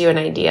that gives you an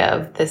idea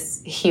of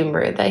this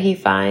humor that he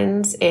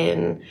finds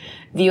in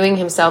viewing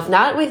himself,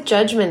 not with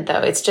judgment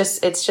though. It's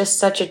just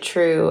such a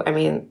true, I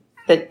mean,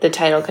 the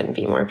title couldn't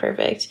be more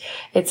perfect.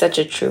 It's such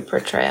a true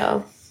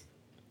portrayal.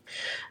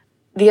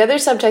 The other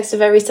subtext of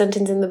every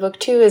sentence in the book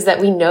too is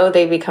that we know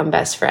they become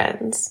best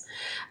friends.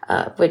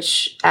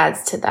 Which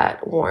adds to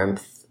that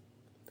warmth.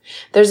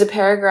 There's a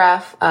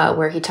paragraph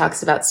where he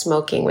talks about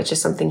smoking, which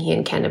is something he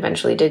and Ken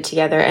eventually did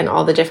together, and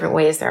all the different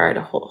ways there are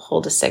to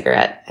hold a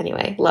cigarette.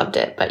 Anyway, loved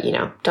it, but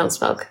don't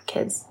smoke,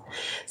 kids.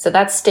 So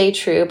that's Stay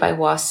True by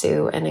Hua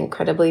Su, an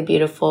incredibly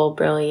beautiful,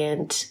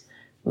 brilliant,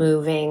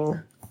 moving,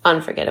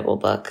 unforgettable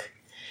book.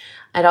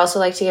 I'd also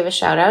like to give a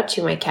shout out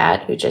to my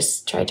cat who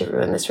just tried to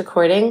ruin this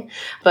recording,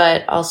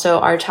 but also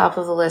our top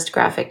of the list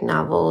graphic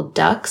novel,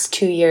 Ducks,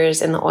 2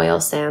 Years in the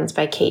Oil Sands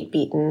by Kate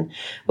Beaton,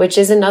 which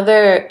is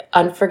another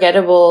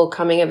unforgettable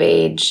coming of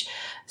age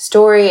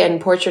story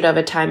and portrait of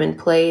a time and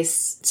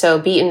place. So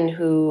Beaton,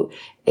 who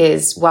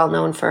is well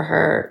known for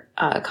her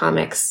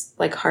comics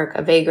like Hark!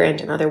 A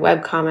Vagrant and other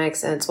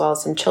webcomics, and as well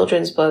as some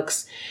children's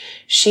books,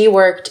 she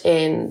worked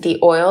in the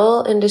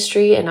oil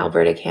industry in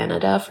Alberta,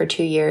 Canada for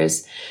 2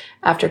 years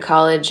after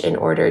college in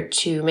order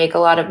to make a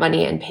lot of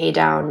money and pay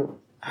down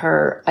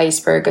her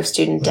iceberg of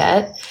student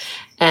debt.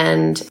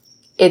 And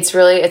it's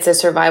a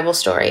survival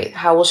story.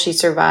 How will she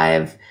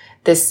survive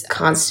this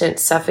constant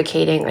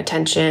suffocating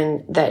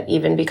attention that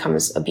even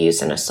becomes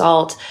abuse and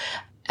assault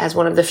as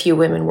one of the few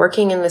women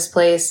working in this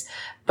place?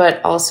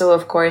 But also,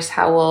 of course,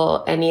 how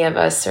will any of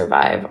us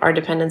survive our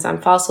dependence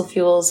on fossil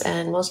fuels?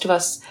 And most of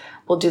us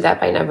will do that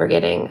by never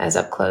getting as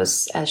up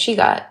close as she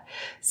got.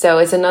 So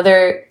it's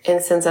another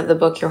instance of the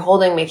book you're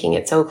holding, making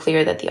it so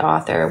clear that the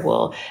author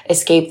will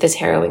escape this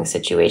harrowing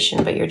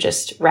situation, but you're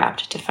just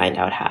rapt to find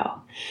out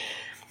how.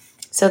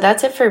 So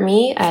that's it for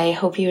me. I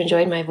hope you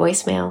enjoyed my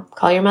voicemail.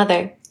 Call your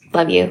mother.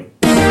 Love you.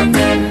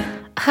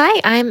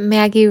 Hi, I'm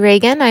Maggie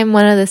Reagan. I'm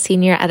one of the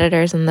senior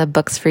editors in the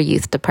Books for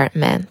Youth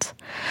department.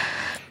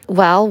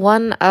 Well,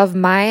 one of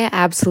my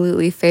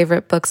absolutely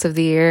favorite books of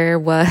the year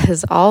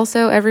was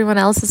also everyone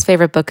else's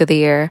favorite book of the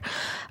year.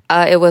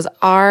 It was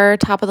our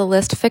top of the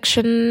list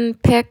fiction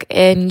pick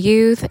in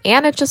youth,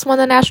 and it just won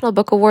the National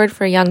Book Award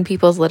for Young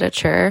People's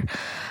Literature.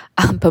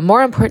 But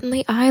more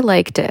importantly, I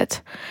liked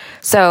it.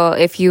 So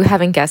if you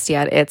haven't guessed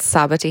yet, it's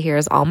Saba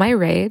Tahir's All My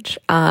Rage.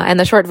 And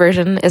the short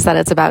version is that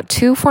it's about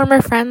two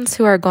former friends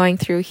who are going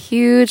through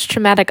huge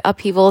traumatic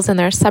upheavals in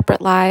their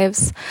separate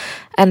lives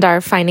and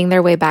are finding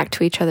their way back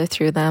to each other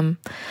through them.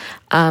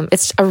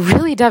 It's a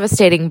really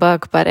devastating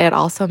book, but it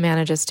also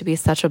manages to be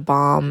such a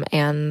balm,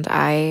 and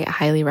I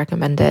highly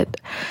recommend it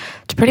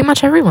to pretty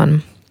much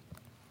everyone.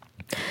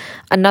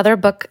 Another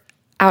book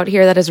out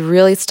here that has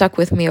really stuck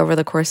with me over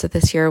the course of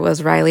this year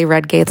was Riley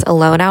Redgate's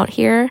Alone Out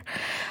Here.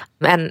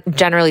 And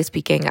generally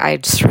speaking, I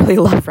just really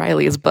love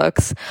Riley's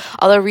books.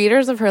 Although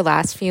readers of her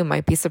last few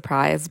might be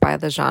surprised by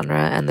the genre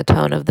and the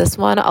tone of this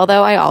one.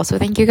 Although I also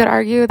think you could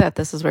argue that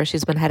this is where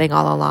she's been heading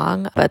all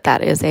along. But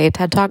that is a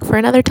TED Talk for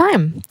another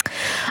time.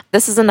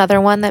 This is another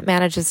one that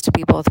manages to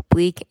be both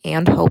bleak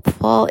and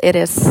hopeful. It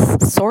is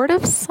sort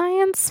of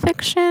science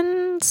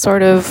fiction,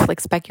 sort of like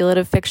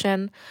speculative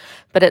fiction.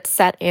 But it's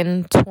set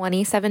in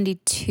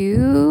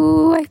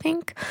 2072, I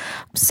think.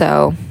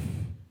 So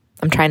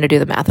I'm trying to do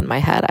the math in my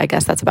head. I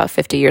guess that's about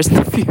 50 years in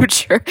the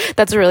future.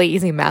 That's really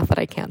easy math that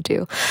I can't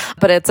do.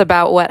 But it's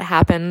about what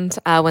happened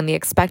when the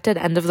expected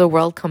end of the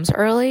world comes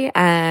early,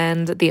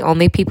 and the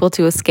only people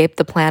to escape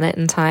the planet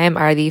in time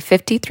are the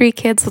 53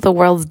 kids of the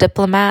world's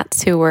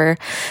diplomats who were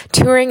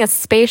touring a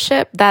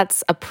spaceship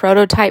that's a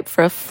prototype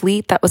for a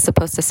fleet that was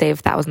supposed to save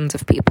thousands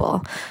of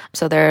people.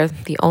 So they're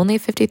the only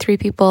 53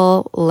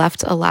 people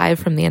left alive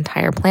from the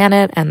entire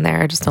planet, and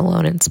they're just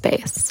alone in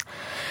space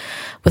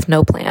with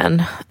no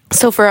plan.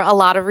 So for a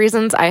lot of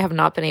reasons, I have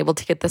not been able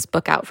to get this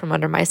book out from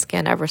under my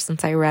skin ever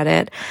since I read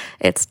it.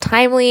 It's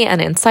timely and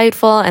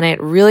insightful, and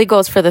it really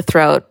goes for the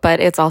throat, but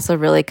it's also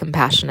really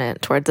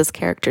compassionate towards its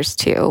characters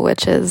too,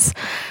 which is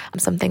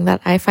something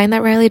that I find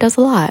that Riley does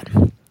a lot.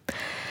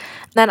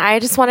 Then I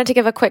just wanted to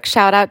give a quick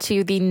shout out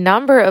to the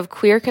number of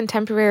queer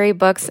contemporary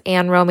books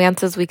and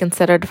romances we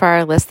considered for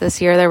our list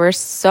this year. There were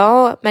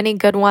so many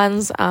good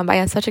ones. I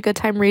had such a good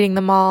time reading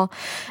them all.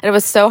 And it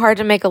was so hard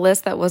to make a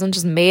list that wasn't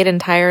just made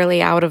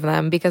entirely out of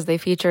them because they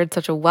featured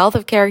such a wealth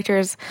of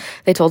characters.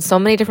 They told so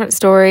many different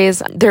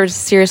stories. There's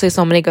seriously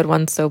so many good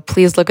ones, so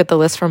please look at the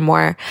list for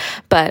more.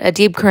 But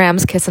Adib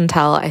Khorram's Kiss and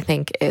Tell, I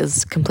think,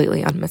 is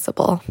completely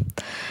unmissable.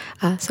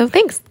 So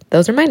thanks.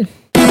 Those are mine.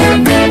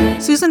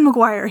 Susan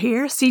McGuire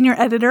here, Senior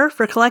Editor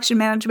for Collection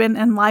Management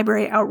and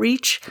Library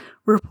Outreach,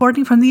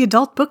 reporting from the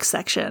adult book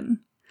section.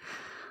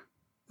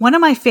 One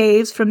of my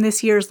faves from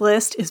this year's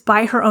list is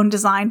By Her Own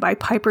Design by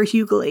Piper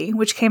Hughley,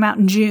 which came out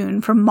in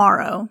June from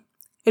Morrow.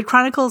 It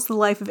chronicles the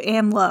life of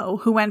Ann Lowe,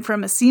 who went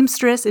from a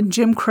seamstress in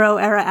Jim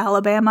Crow-era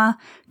Alabama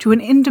to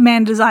an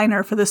in-demand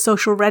designer for the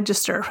Social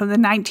Register from the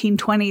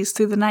 1920s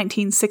through the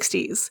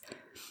 1960s.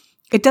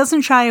 It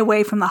doesn't shy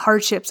away from the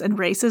hardships and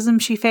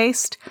racism she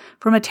faced,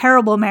 from a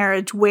terrible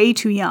marriage way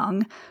too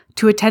young,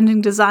 to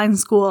attending design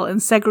school in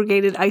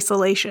segregated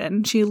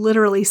isolation. She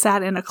literally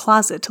sat in a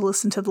closet to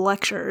listen to the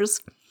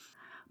lectures.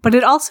 But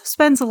it also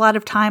spends a lot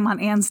of time on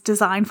Anne's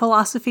design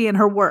philosophy and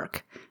her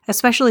work,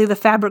 especially the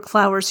fabric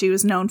flowers she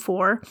was known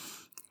for,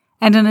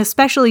 and an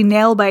especially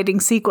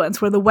nail-biting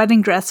sequence where the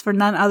wedding dress for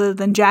none other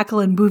than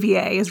Jacqueline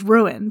Bouvier is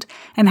ruined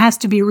and has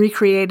to be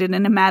recreated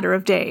in a matter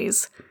of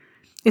days.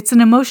 It's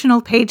an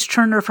emotional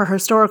page-turner for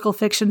historical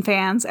fiction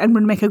fans and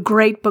would make a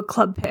great book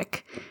club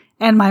pick.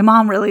 And my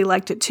mom really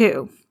liked it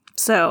too.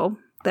 So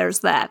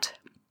there's that.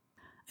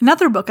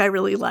 Another book I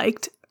really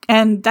liked,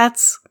 and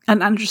that's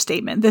an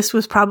understatement, this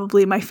was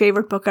probably my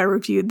favorite book I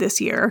reviewed this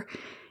year,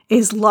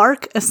 is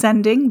Lark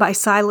Ascending by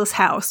Silas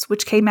House,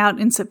 which came out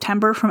in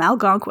September from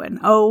Algonquin.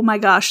 Oh my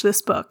gosh,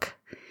 this book.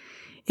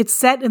 It's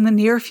set in the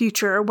near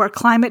future where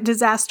climate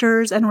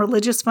disasters and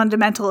religious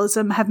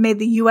fundamentalism have made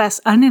the U.S.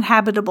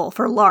 uninhabitable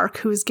for Lark,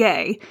 who's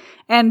gay,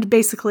 and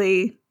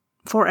basically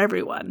for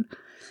everyone.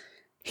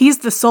 He's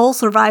the sole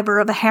survivor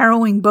of a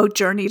harrowing boat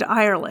journey to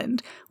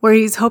Ireland, where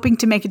he's hoping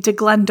to make it to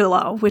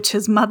Glendalough, which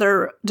his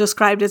mother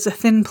described as a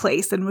thin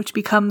place and which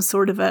becomes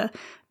sort of a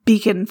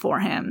beacon for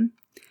him.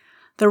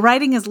 The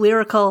writing is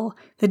lyrical,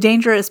 the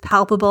danger is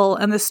palpable,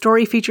 and the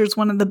story features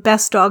one of the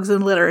best dogs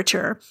in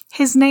literature.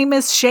 His name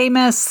is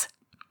Seamus!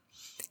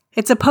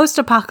 It's a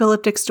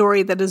post-apocalyptic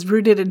story that is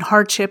rooted in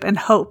hardship and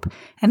hope,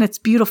 and it's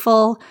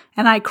beautiful,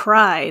 and I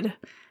cried.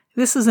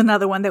 This is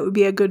another one that would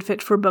be a good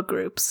fit for book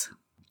groups.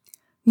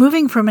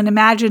 Moving from an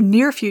imagined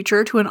near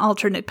future to an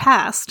alternate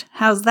past.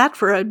 How's that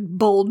for a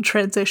bold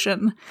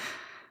transition?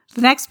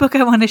 The next book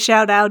I want to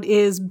shout out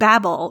is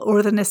Babel,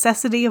 or The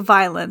Necessity of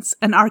Violence,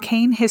 An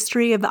Arcane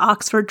History of the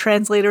Oxford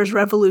Translators'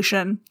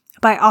 Revolution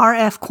by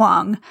R.F.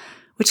 Kuang,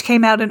 which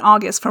came out in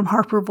August from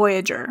Harper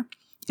Voyager.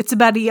 It's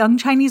about a young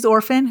Chinese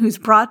orphan who's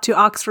brought to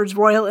Oxford's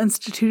Royal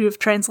Institute of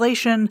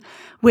Translation,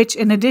 which,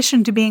 in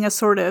addition to being a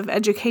sort of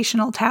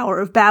educational Tower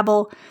of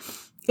Babel,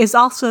 is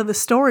also the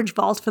storage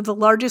vault for the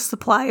largest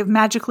supply of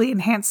magically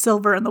enhanced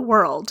silver in the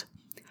world.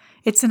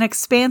 It's an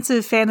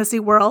expansive fantasy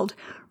world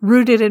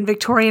rooted in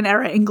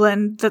Victorian-era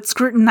England that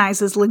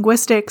scrutinizes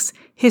linguistics,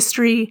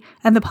 history,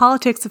 and the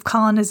politics of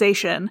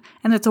colonization,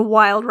 and it's a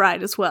wild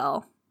ride as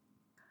well.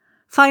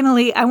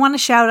 Finally, I want to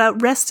shout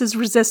out Rest is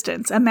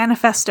Resistance, a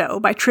manifesto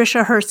by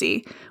Tricia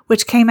Hersey,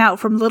 which came out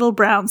from Little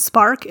Brown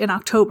Spark in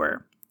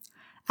October.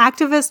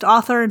 Activist,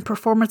 author, and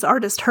performance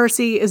artist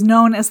Hersey is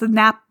known as the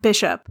Nap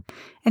Bishop,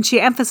 and she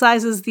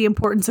emphasizes the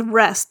importance of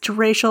rest to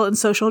racial and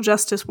social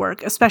justice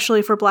work,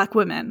 especially for Black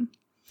women.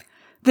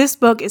 This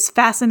book is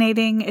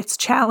fascinating, it's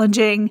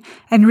challenging,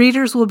 and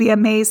readers will be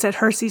amazed at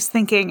Hersey's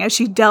thinking as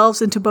she delves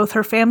into both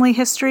her family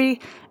history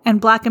and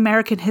Black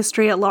American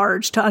history at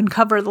large to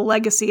uncover the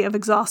legacy of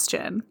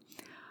exhaustion.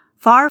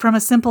 Far from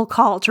a simple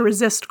call to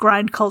resist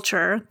grind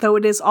culture, though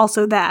it is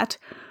also that,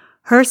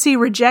 Hersey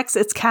rejects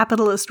its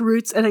capitalist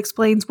roots and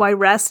explains why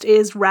rest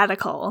is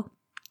radical.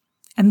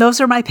 And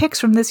those are my picks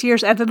from this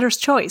year's Editor's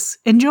Choice.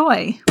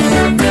 Enjoy!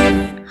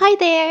 Hi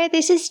there,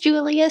 this is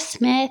Julia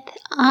Smith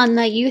on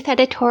the youth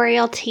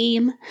editorial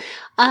team.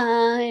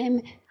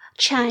 I'm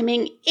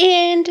chiming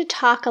in to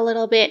talk a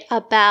little bit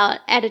about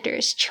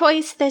Editor's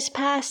Choice this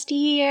past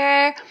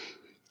year.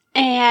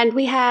 And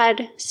we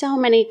had so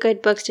many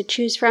good books to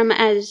choose from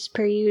as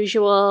per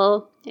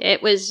usual.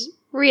 It was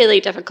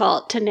really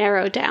difficult to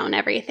narrow down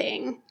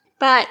everything.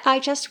 But I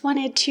just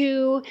wanted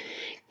to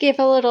give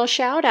a little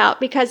shout out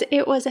because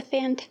it was a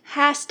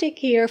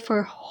fantastic year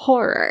for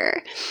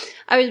horror.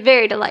 I was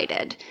very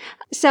delighted.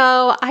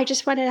 So I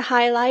just wanted to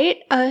highlight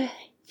a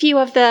few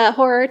of the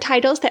horror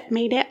titles that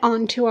made it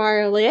onto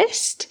our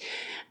list.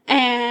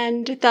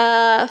 And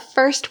the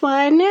first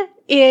one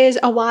is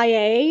a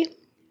YA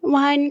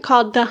one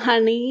called The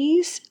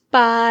Honeys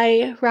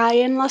by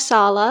Ryan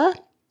LaSala,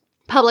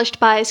 published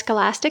by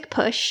Scholastic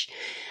Push.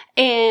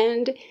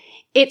 And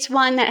it's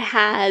one that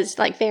has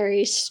like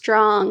very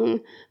strong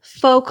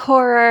folk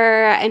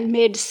horror and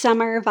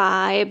midsummer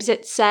vibes.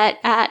 It's set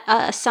at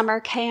a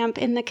summer camp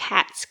in the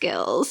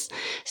Catskills.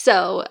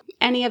 So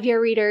any of your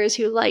readers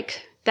who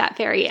like that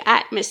very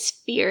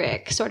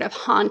atmospheric sort of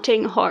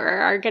haunting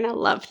horror are going to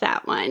love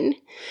that one.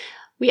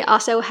 We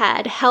also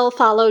had Hell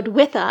Followed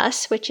With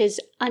Us, which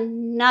is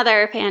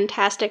another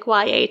fantastic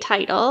YA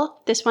title.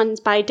 This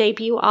one's by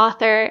debut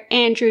author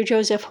Andrew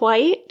Joseph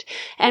White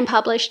and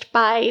published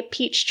by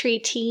Peachtree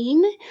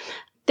Teen.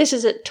 This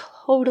is a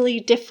totally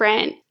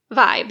different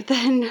vibe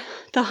than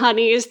The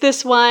Honeys.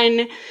 This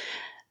one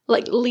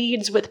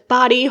leads with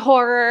body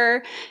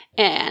horror,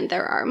 and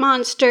there are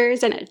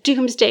monsters and a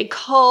doomsday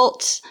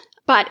cult,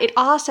 but it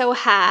also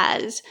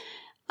has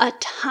a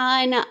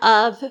ton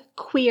of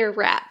queer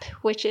rep,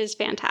 which is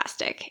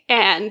fantastic.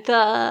 And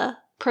the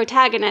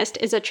protagonist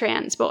is a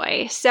trans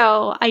boy.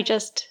 So I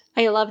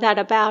love that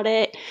about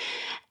it.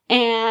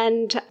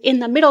 And in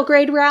the middle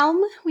grade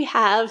realm, we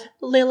have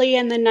Lily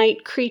and the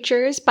Night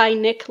Creatures by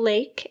Nick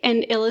Lake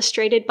and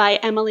illustrated by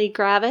Emily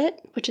Gravett,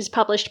 which is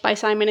published by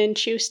Simon &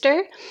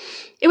 Schuster.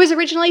 It was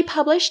originally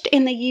published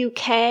in the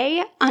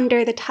UK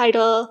under the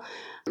title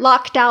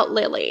Locked Out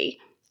Lily,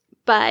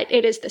 but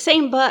it is the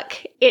same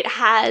book. It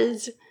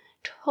has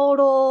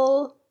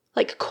total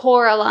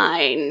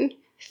Coraline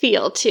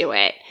feel to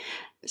it.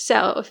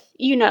 So if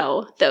you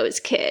know those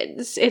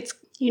kids, it's,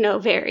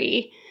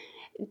 very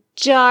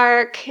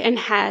dark and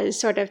has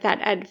sort of that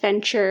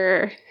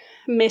adventure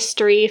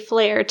mystery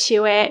flair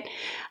to it,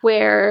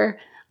 where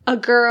a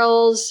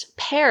girl's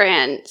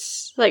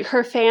parents,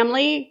 her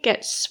family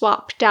gets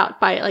swapped out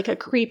by a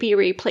creepy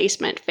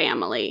replacement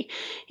family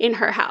in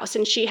her house,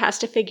 and she has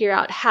to figure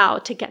out how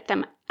to get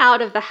them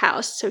out of the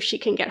house so she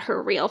can get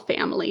her real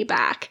family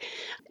back.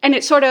 And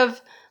it's sort of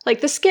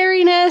the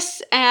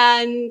scariness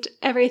and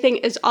everything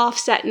is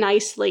offset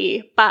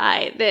nicely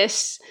by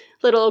this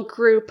little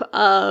group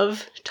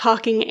of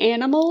talking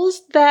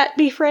animals that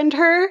befriend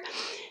her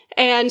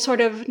and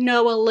sort of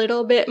know a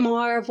little bit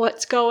more of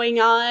what's going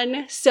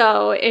on.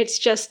 So it's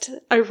just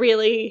a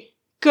really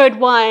good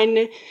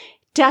one.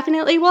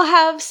 Definitely will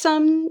have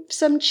some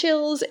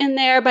chills in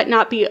there, but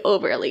not be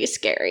overly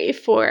scary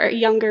for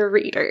younger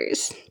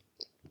readers.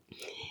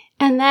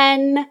 And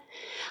then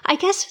I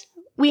guess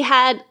we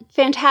had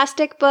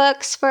fantastic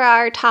books for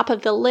our top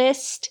of the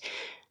list.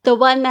 The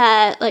one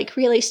that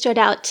really stood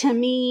out to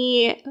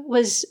me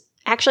was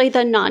actually the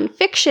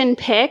nonfiction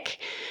pick,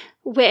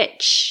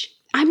 which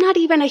I'm not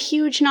even a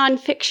huge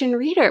nonfiction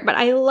reader, but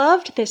I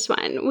loved this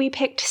one. We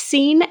picked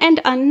Seen and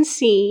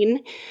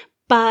Unseen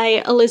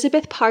by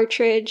Elizabeth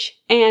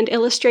Partridge and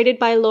illustrated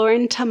by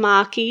Lauren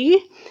Tamaki.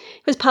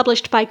 It was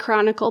published by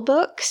Chronicle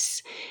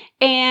Books,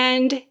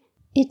 and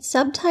its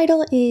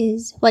subtitle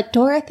is What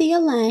Dorothea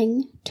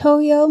Lange,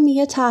 Toyo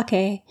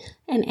Miyatake,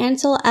 and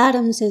Ansel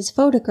Adams'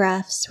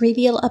 photographs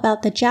reveal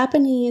about the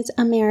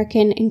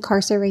Japanese-American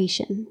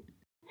incarceration.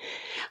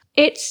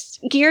 It's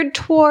geared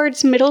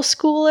towards middle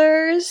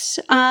schoolers,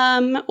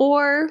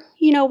 or,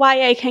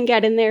 YA can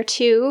get in there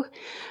too.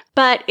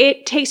 But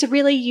it takes a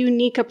really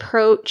unique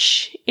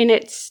approach in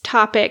its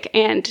topic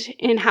and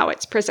in how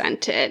it's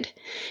presented.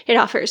 It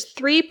offers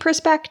 3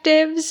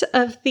 perspectives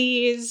of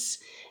these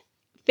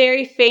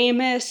very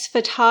famous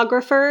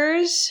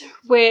photographers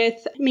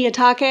with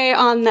Miyatake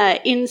on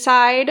the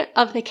inside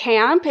of the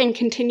camp and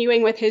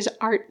continuing with his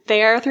art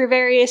there through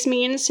various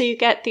means. So you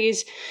get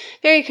these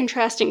very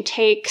contrasting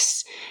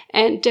takes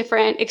and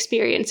different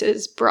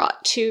experiences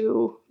brought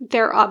to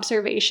their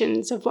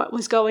observations of what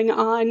was going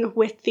on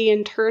with the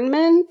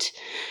internment.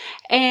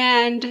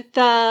 And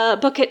the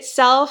book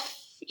itself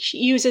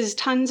uses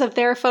tons of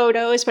their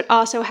photos, but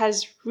also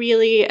has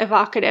really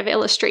evocative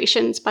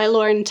illustrations by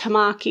Lauren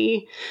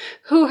Tamaki,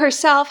 who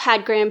herself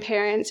had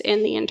grandparents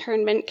in the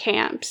internment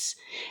camps.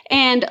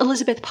 And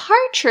Elizabeth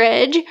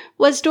Partridge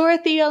was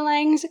Dorothea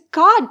Lange's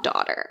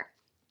goddaughter.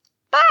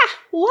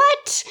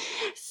 What?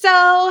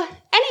 So,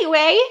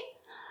 anyway,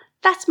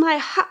 that's my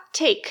hot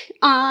take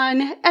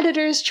on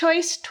Editor's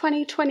Choice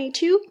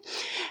 2022.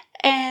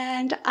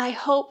 And I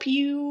hope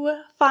you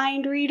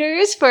find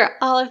readers for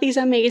all of these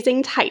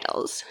amazing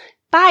titles.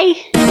 Bye!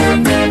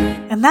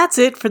 And that's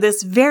it for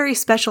this very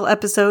special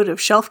episode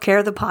of Shelf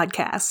Care the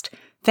podcast.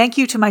 Thank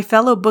you to my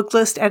fellow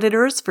Booklist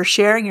editors for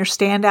sharing your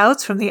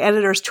standouts from the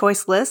Editor's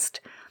Choice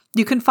list.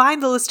 You can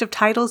find the list of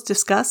titles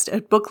discussed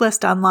at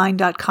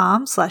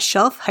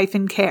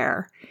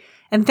booklistonline.com/shelf-care.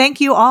 And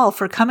thank you all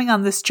for coming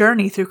on this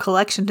journey through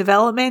collection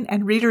development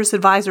and reader's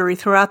advisory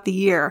throughout the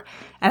year.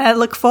 And I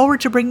look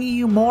forward to bringing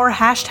you more #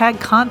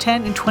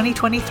 content in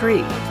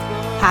 2023.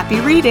 Happy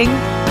reading!